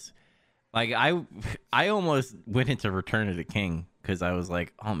 hours. Like I almost went into Return of the King because I was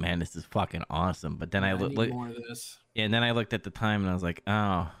like, oh man, this is fucking awesome. But then I looked more of this. Yeah, and then I looked at the time and I was like, oh,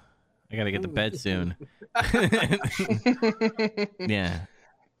 I gotta get to bed soon. Yeah,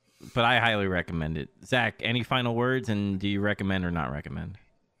 but I highly recommend it. Zach, any final words? And do you recommend or not recommend?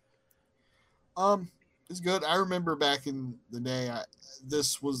 It's good. I remember back in the day,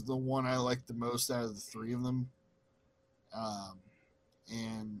 this was the one I liked the most out of the 3 of them.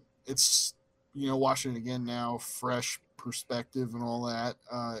 And it's, watching it again now, fresh perspective and all that,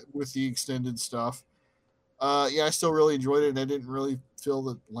 with the extended stuff. I still really enjoyed it, and I didn't really feel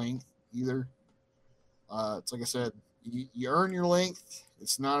the length either. It's like I said, you earn your length.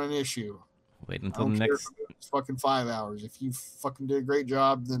 It's not an issue. Wait until the next. It's fucking 5 hours. If you fucking did a great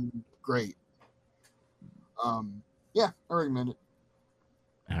job, then great. I recommend it.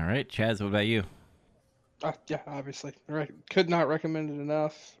 All right, Chaz, what about you? Yeah, obviously. Could not recommend it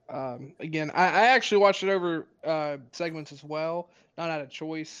enough. Again, I actually watched it over segments as well, not out of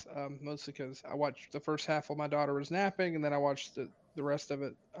choice, mostly because I watched the first half while my daughter was napping, and then I watched the rest of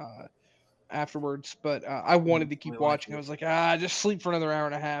it afterwards. But I wanted to keep watching. I was like, just sleep for another hour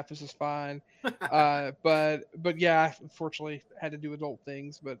and a half. This is fine. But yeah, unfortunately, had to do adult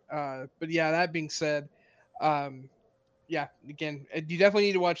things. But yeah, that being said, yeah, again, you definitely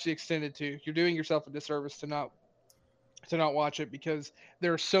need to watch the extended too. You're doing yourself a disservice to not watch it because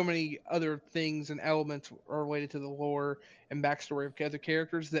there are so many other things and elements related to the lore and backstory of other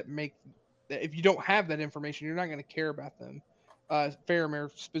characters that make that if you don't have that information, you're not going to care about them.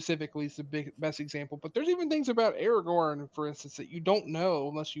 Faramir specifically is the best example, but there's even things about Aragorn, for instance, that you don't know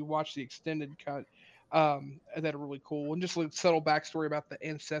unless you watch the extended cut that are really cool, and just like subtle backstory about the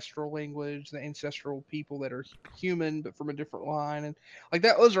ancestral language, the ancestral people that are human but from a different line, and like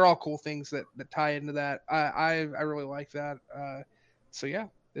that. Those are all cool things that tie into that. I really like that. So yeah,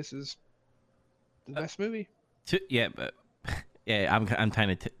 this is the best movie. Yeah, but yeah, I'm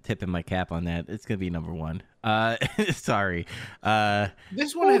kind of tipping my cap on that. It's gonna be number one. Sorry.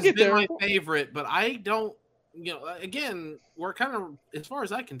 This one has been my favorite, but I don't. Again, we're kind of, as far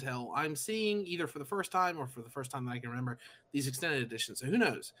as I can tell, I'm seeing either for the first time or for the first time that I can remember these extended editions. So who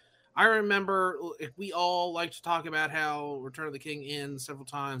knows? I remember if we all like to talk about how Return of the King ends several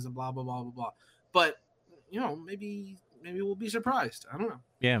times and blah blah blah blah blah. But maybe we'll be surprised. I don't know.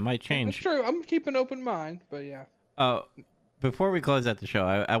 Yeah, it might change. That's true. I'm keeping an open mind, but yeah. Before we close out the show,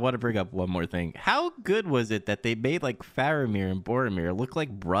 I want to bring up one more thing. How good was it that they made like Faramir and Boromir look like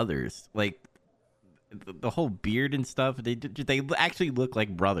brothers? Like the whole beard and stuff. They actually look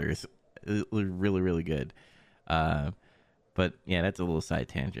like brothers. It was really, really good. But yeah, that's a little side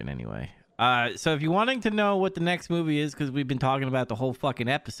tangent anyway. So if you're wanting to know what the next movie is, because we've been talking about the whole fucking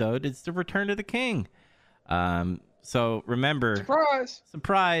episode, it's The Return of the King. So remember,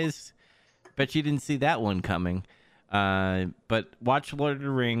 surprise. Bet you didn't see that one coming. But watch Lord of the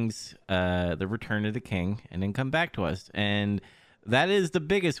Rings, The Return of the King, and then come back to us. And that is the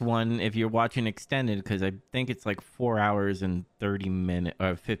biggest one if you're watching extended, because I think it's like 4 hours and 30 minutes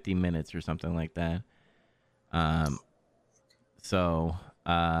or 50 minutes or something like that.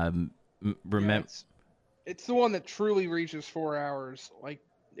 Remember, it's the one that truly reaches 4 hours. Like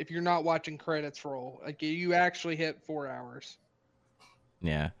if you're not watching credits roll, like you actually hit 4 hours.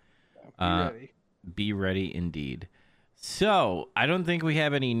 Yeah. So be ready. Be ready indeed. So, I don't think we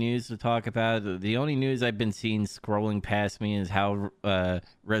have any news to talk about. The only news I've been seeing scrolling past me is how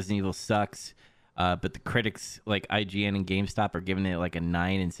Resident Evil sucks. But the critics like IGN and GameStop are giving it like a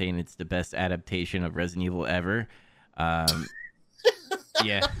 9 and saying it's the best adaptation of Resident Evil ever.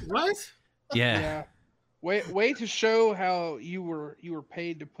 Yeah. What? Yeah. Way to show how you were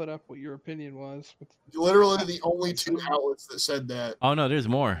paid to put up what your opinion was. Literally the only two outlets that said that. Oh no, there's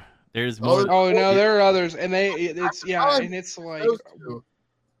more. There's more. Oh no, there are others, and it's like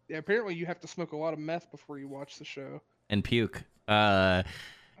apparently you have to smoke a lot of meth before you watch the show and puke. You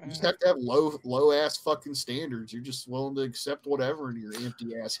just have to have low ass fucking standards. You're just willing to accept whatever in your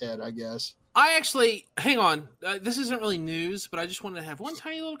empty ass head, I guess. I actually, hang on. This isn't really news, but I just wanted to have one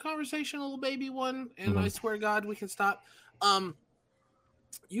tiny little conversation, a little baby one, and I swear to God, we can stop.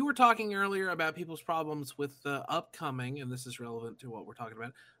 You were talking earlier about people's problems with the upcoming, and this is relevant to what we're talking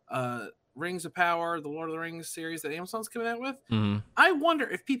about, Rings of Power, the Lord of the Rings series that Amazon's coming out with. Mm-hmm. I wonder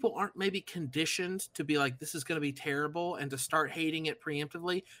if people aren't maybe conditioned to be like, this is going to be terrible, and to start hating it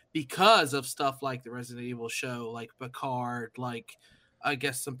preemptively because of stuff like the Resident Evil show, like Picard, like I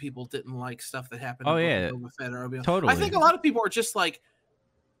guess some people didn't like stuff that happened. Oh yeah, totally. I think a lot of people are just like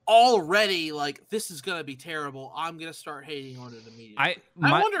already like, this is going to be terrible. I'm going to start hating on it immediately. I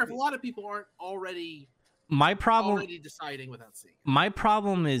wonder if a lot of people aren't already deciding without seeing. My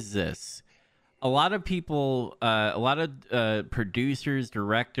problem is this: a lot of people, a lot of producers,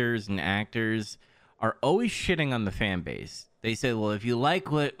 directors, and actors are always shitting on the fan base. They say, "Well, if you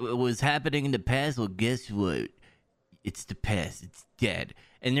like what was happening in the past, well, guess what? It's the past. It's dead."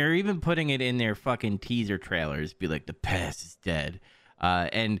 And they're even putting it in their fucking teaser trailers. Be like, "The past is dead,"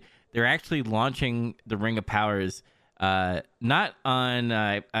 and they're actually launching the Ring of Powers, not on,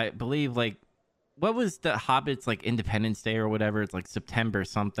 I believe, like. What was the Hobbit's like Independence Day or whatever? It's like September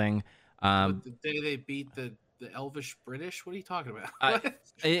something. The day they beat the Elvish British? What are you talking about?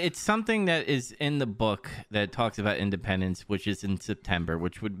 It's something that is in the book that talks about independence, which is in September,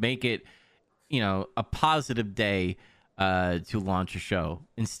 which would make it, a positive day to launch a show.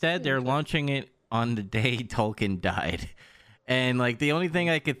 Instead, they're launching it on the day Tolkien died. And like the only thing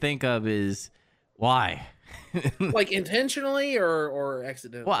I could think of is why? Like intentionally or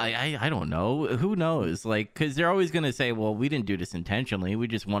accidentally? Well, I don't know. Who knows? Like, because they're always going to say, well, we didn't do this intentionally. We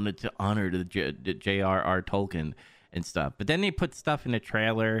just wanted to honor the J.R.R. Tolkien and stuff. But then they put stuff in the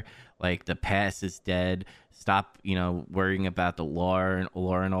trailer, like the past is dead. Stop, worrying about the lore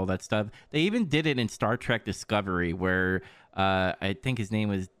and all that stuff. They even did it in Star Trek Discovery, where I think his name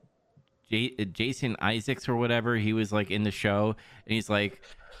was Jason Isaacs or whatever. He was like in the show, and he's like,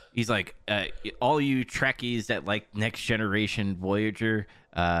 all you Trekkies that like Next Generation Voyager,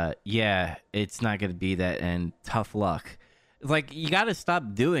 yeah, it's not gonna be that, and tough luck. Like, you got to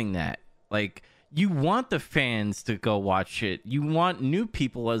stop doing that. Like, you want the fans to go watch it. You want new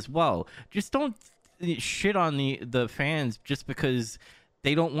people as well. Just don't shit on the fans just because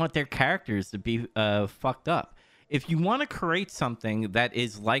they don't want their characters to be fucked up. If you want to create something that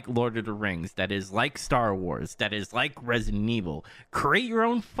is like Lord of the Rings, that is like Star Wars, that is like Resident Evil, create your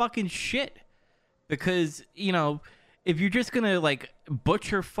own fucking shit. Because, if you're just going to like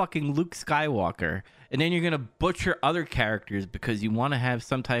butcher fucking Luke Skywalker, and then you're going to butcher other characters because you want to have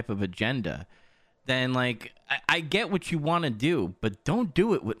some type of agenda, then like I get what you want to do, but don't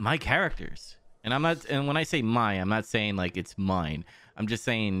do it with my characters. And when I say I'm not saying like it's mine. I'm just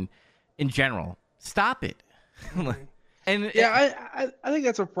saying in general, stop it. And yeah, I think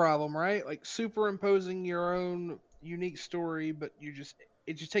that's a problem, right? Like superimposing your own unique story, but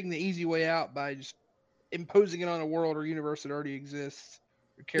it's just taking the easy way out by just imposing it on a world or universe that already exists,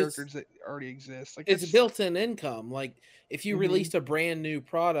 or characters that already exist. Like, it's built-in income. Like, if you Mhm. released a brand new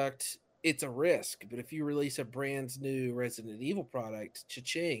product, it's a risk. But if you release a brand new Resident Evil product,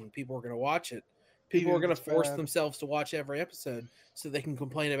 cha-ching, people are going to watch it. People are going to force themselves to watch every episode so they can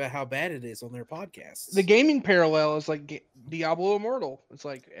complain about how bad it is on their podcasts. The gaming parallel is like Diablo Immortal. It's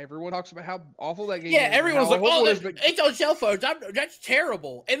like everyone talks about how awful that game is. Yeah, everyone's like, oh, it's on cell phones. That's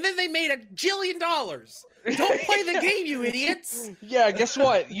terrible. And then they made $1 jillion. Don't play the game, you idiots. Yeah, guess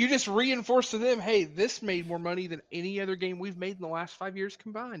what? You just reinforced to them, hey, this made more money than any other game we've made in the last 5 years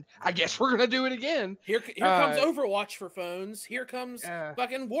combined. I guess we're going to do it again. Here comes Overwatch for phones. Here comes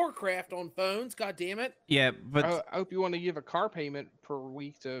fucking Warcraft on phones. God damn it. Yeah, but I hope you want to give a car payment per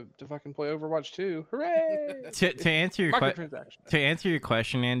week to fucking play Overwatch 2. Hooray! to answer your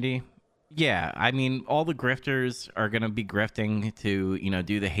question, Andy, yeah, I mean, all the grifters are gonna be grifting to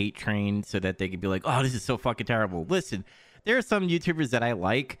do the hate train so that they could be like, oh, this is so fucking terrible. Listen, there are some YouTubers that I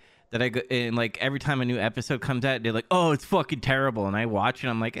like that I go and like every time a new episode comes out, they're like, oh, it's fucking terrible, and I watch it,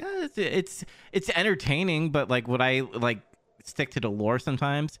 I'm like, it's entertaining, but like, would I like stick to the lore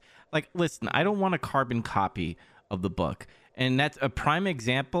sometimes? Like, listen, I don't want a carbon copy of the book. And that's a prime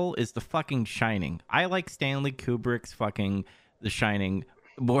example is the fucking Shining. I like Stanley Kubrick's fucking The Shining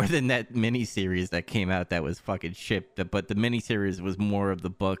more than that miniseries that came out that was fucking shit. But the miniseries was more of the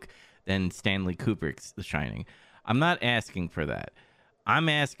book than Stanley Kubrick's The Shining. I'm not asking for that. I'm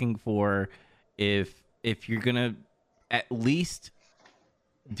asking for if you're gonna at least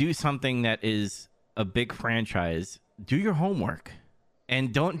do something that is a big franchise, do your homework.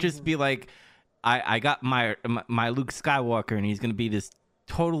 And don't just be like, I got my Luke Skywalker, and he's going to be this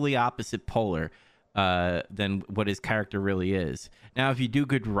totally opposite polar than what his character really is. Now, if you do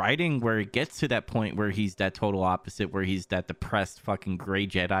good writing where it gets to that point where he's that total opposite, where he's that depressed fucking gray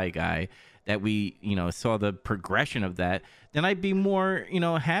Jedi guy that we, saw the progression of that, then I'd be more,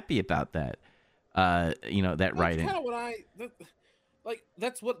 happy about that, that writing. That's kind of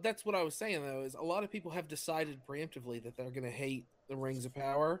what that's what I was saying, though, is a lot of people have decided preemptively that they're going to hate the Rings of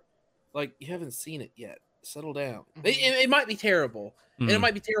Power. Like, you haven't seen it yet. Settle down. It might be terrible. And it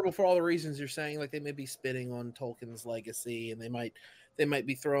might be terrible for all the reasons you're saying. Like, they may be spitting on Tolkien's legacy, and they might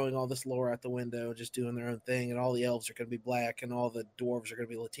be throwing all this lore out the window, just doing their own thing, and all the elves are going to be black, and all the dwarves are going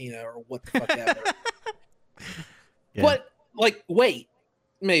to be Latino, or what the fuck ever. Yeah. But, like, wait,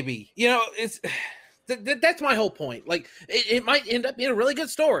 maybe. It's... That's my whole point. Like, it might end up being a really good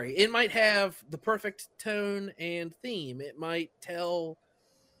story. It might have the perfect tone and theme. It might tell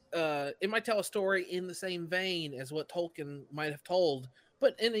a story in the same vein as what Tolkien might have told,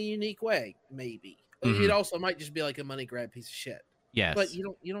 but in a unique way, maybe. Mm-hmm. It also might just be like a money grab piece of shit. Yes. But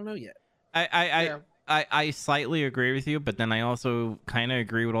you don't know yet. I slightly agree with you, but then I also kind of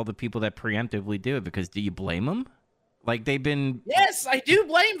agree with all the people that preemptively do it, because do you blame them? Like, they've been... Yes, I do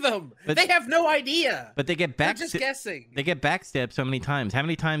blame them. But they have no idea. But they get They're just guessing. They get backstabbed so many times. How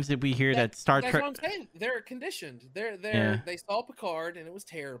many times did we hear that Star Trek... That's what I'm saying. They're conditioned. They saw Picard, and it was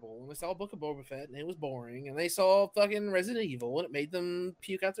terrible. And they saw Book of Boba Fett, and it was boring. And they saw fucking Resident Evil, and it made them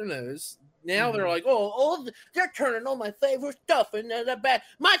puke out their nose. Now they're like, they're turning all my favorite stuff and they're bad.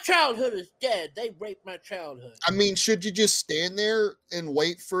 My childhood is dead. They raped my childhood. I mean, should you just stand there and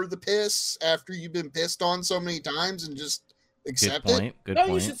wait for the piss after you've been pissed on so many times and just accept it? Good No,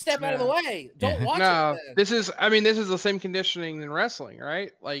 point. you should step out of the way. Don't watch No, it. this is the same conditioning in wrestling,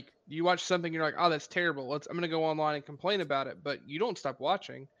 right? Like you watch something, you're like, oh, that's terrible. I'm gonna go online and complain about it, but you don't stop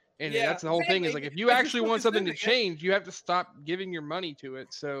watching. And that's the whole thing is like, if you actually want something to change, you have to stop giving your money to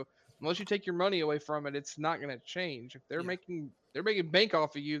it. So unless you take your money away from it, it's not going to change. If they're making bank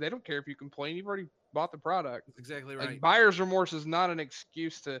off of you, they don't care if you complain. You've already bought the product. That's exactly right. Like, buyer's remorse is not an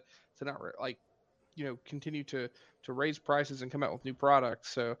excuse to not continue to raise prices and come out with new products.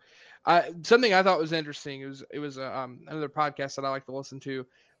 So something I thought was interesting, it was another podcast that I like to listen to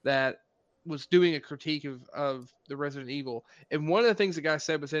that was doing a critique of the Resident Evil. And one of the things the guy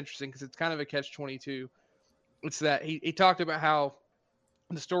said was interesting because it's kind of a catch-22. It's that he talked about how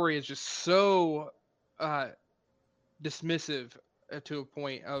the story is just so dismissive to a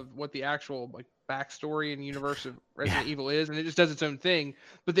point of what the actual backstory and universe of Resident Evil is, and it just does its own thing.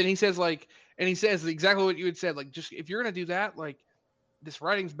 But then he says exactly what you had said, just if you're gonna do that, this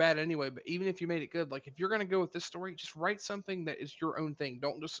writing's bad anyway, but even if you made it good, if you're gonna go with this story, just write something that is your own thing.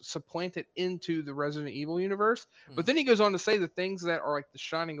 Don't just supplant it into the Resident Evil universe. But then he goes on to say the things that are the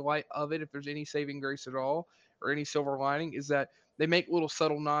shining light of it, if there's any saving grace at all or any silver lining, is that they make little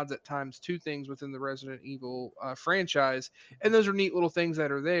subtle nods at times to things within the Resident Evil franchise, and those are neat little things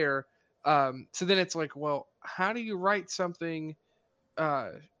that are there. So then it's like, well, how do you write something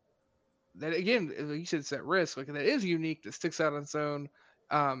that, again, like you said, it's at risk, that is unique, that sticks out on its own,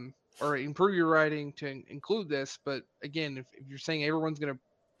 or improve your writing to include this. But again, if you're saying everyone's going to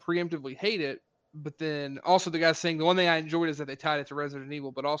preemptively hate it, but then also the guy's saying the one thing I enjoyed is that they tied it to Resident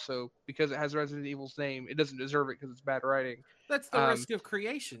Evil, but also because it has Resident Evil's name, it doesn't deserve it because it's bad writing. That's the risk of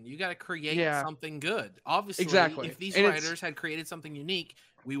creation. You got to create something good. Obviously, exactly. If these writers had created something unique,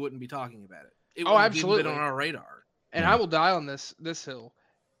 we wouldn't be talking about it. It absolutely even been on our radar. And I will die on this hill.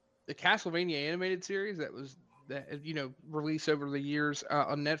 The Castlevania animated series that released over the years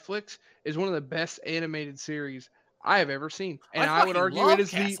on Netflix is one of the best animated series I have ever seen, and I would argue it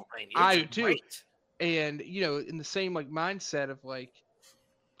is I do too. Great. And in the same mindset of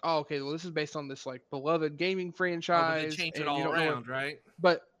oh, okay, well, this is based on this beloved gaming franchise. They change it all around, right?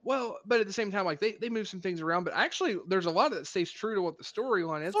 But at the same time, they move some things around. But actually, there's a lot that stays true to what the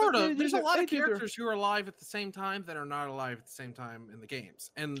storyline is. Sort of. There's a lot of characters who are alive at the same time that are not alive at the same time in the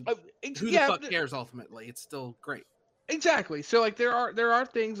games. And who the fuck cares ultimately? It's still great. Exactly. So there are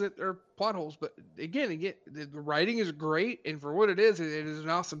things that are plot holes, but again, the writing is great, and for what it is an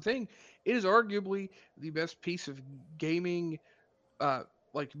awesome thing. It is arguably the best piece of gaming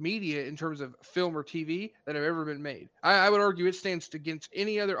media in terms of film or TV that have ever been made. I would argue it stands against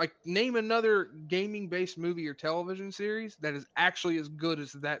any other, name another gaming based movie or television series that is actually as good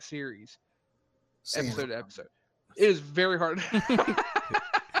as that series. Episode to episode. It is very hard.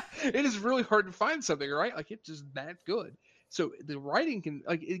 It is really hard to find something, right? It's just that good. So the writing can,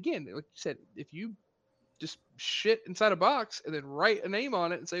 again, like you said, if you just shit inside a box and then write a name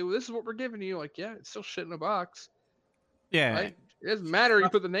on it and say, well, this is what we're giving you. It's still shit in a box. Yeah. Right? It doesn't matter. You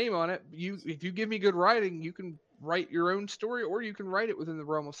put the name on it. If you give me good writing, you can write your own story, or you can write it within the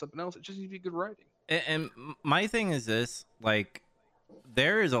realm of something else. It just needs to be good writing. And my thing is this,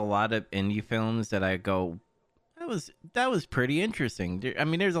 there is a lot of indie films that I go, that was pretty interesting. I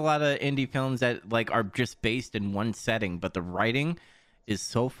mean, there's a lot of indie films that are just based in one setting, but the writing is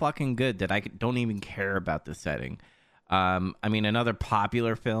so fucking good that I don't even care about the setting. I mean, another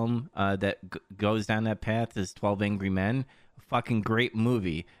popular film that goes down that path is 12 Angry Men. Fucking great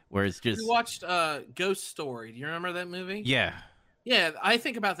movie where it's just... We watched Ghost Story. Do you remember that movie? Yeah. Yeah, I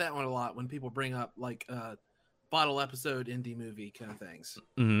think about that one a lot when people bring up bottle episode indie movie kind of things.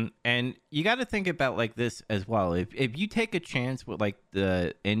 Mm-hmm. And you got to think about this as well. If you take a chance with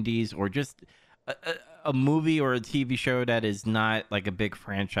the indies or just a movie or a TV show that is not a big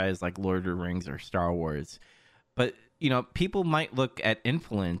franchise like Lord of the Rings or Star Wars, but people might look at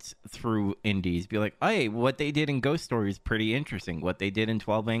influence through indies, be like, hey, what they did in Ghost Story is pretty interesting. What they did in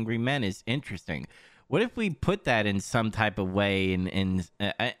 12 Angry Men is interesting. What if we put that in some type of way, and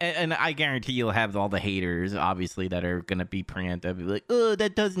I guarantee you'll have all the haters, obviously, that are going to be preemptive, be like, oh,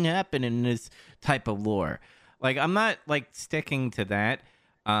 that doesn't happen in this type of lore. I'm not, sticking to that.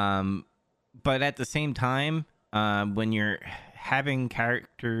 But at the same time, when you're having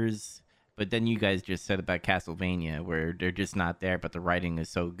characters, but then you guys just said about Castlevania, where they're just not there, but the writing is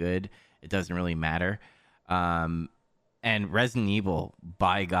so good, it doesn't really matter. And Resident Evil,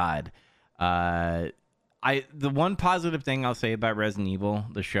 by God, the one positive thing I'll say about Resident Evil,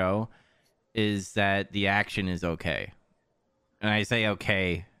 the show, is that the action is okay. And I say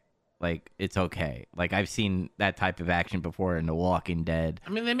okay, like it's okay. Like I've seen that type of action before in The Walking Dead.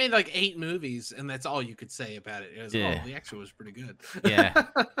 I mean, they made like 8 movies, and that's all you could say about it. It was, Yeah. oh, the action was pretty good. Yeah.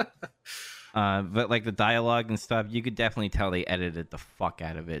 But like the dialogue and stuff, you could definitely tell they edited the fuck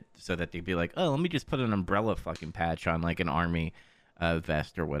out of it so that they'd be like, oh, let me just put an umbrella fucking patch on like an army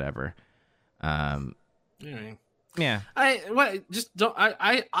vest or whatever. Yeah. Yeah.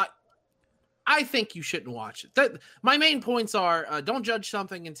 I think you shouldn't watch it. My main points are: don't judge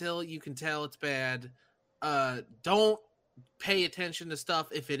something until you can tell it's bad. Don't pay attention to stuff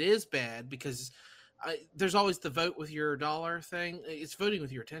if it is bad, because there's always the vote with your dollar thing. It's voting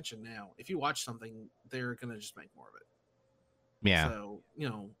with your attention now. If you watch something, they're gonna just make more of it. Yeah. So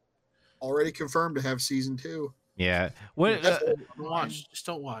Already confirmed to have season 2. Yeah. What? just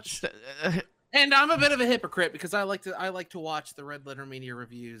don't watch. And I'm a bit of a hypocrite because I like to watch the Red Letter Media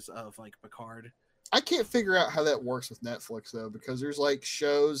reviews of like Picard. I can't figure out how that works with Netflix though, because there's like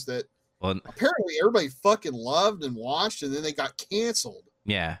shows that Well, apparently everybody fucking loved and watched, and then they got canceled.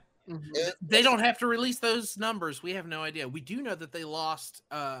 yeah. They don't have to release those numbers. We have no idea. We do know that they lost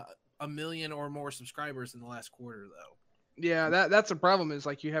 1 million or more subscribers in the last quarter, though. Yeah, that's a problem. Is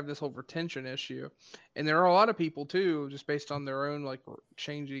like you have this whole retention issue, and there are a lot of people too, just based on their own like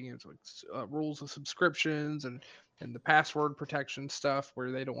changing into rules of subscriptions and the password protection stuff, where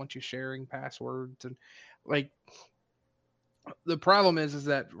they don't want you sharing passwords, and like the problem is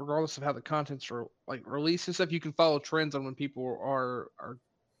that regardless of how the content's released and stuff, you can follow trends on when people are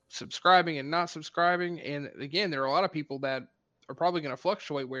subscribing and not subscribing. And again, there are a lot of people that are probably going to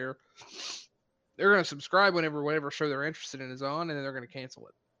fluctuate where they're going to subscribe whenever show they're interested in is on, and then they're going to cancel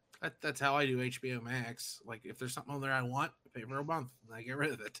it. That's how I do HBO Max. Like if there's something on there I want, I pay for a month and I get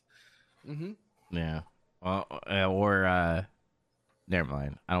rid of it. Mm-hmm. Yeah. Well, or never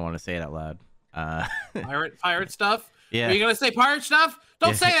mind. I don't want to say it out loud. Pirate stuff. Yeah. Are you gonna say pirate stuff? Don't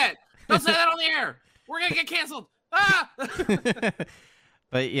Yeah. say that. Don't say that on the air. We're gonna get canceled. Ah!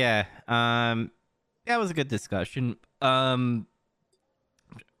 But yeah, that was a good discussion. The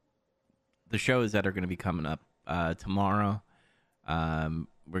shows that are going to be coming up tomorrow,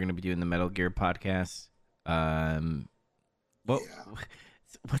 we're going to be doing the Metal Gear podcast.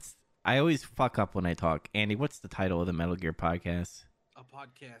 What's I always fuck up when I talk. Andy, what's the title of the Metal Gear podcast? A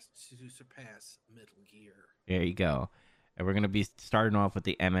podcast to surpass Metal Gear. There you go. And we're going to be starting off with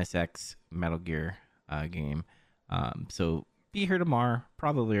the MSX Metal Gear game. So be here tomorrow,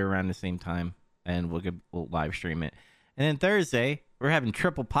 probably around the same time, and we'll live stream it. And then Thursday, we're having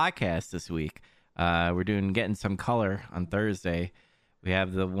triple podcast this week. We're doing Getting Some Color on Thursday. We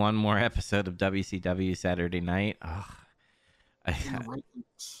have the one more episode of WCW Saturday Night.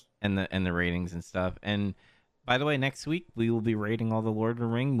 And the ratings and stuff. And by the way, next week we will be rating all the Lord of the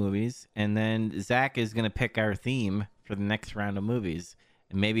Rings movies, and then Zach is going to pick our theme for the next round of movies.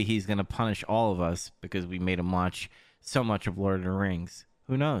 And maybe he's going to punish all of us because we made him watch so much of Lord of the Rings.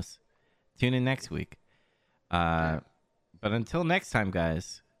 Who knows? Tune in next week. But until next time,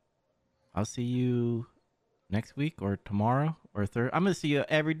 guys, I'll see you next week or tomorrow or Thursday. I'm going to see you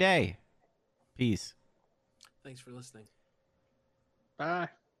every day. Peace. Thanks for listening. Bye.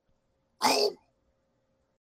 Oh.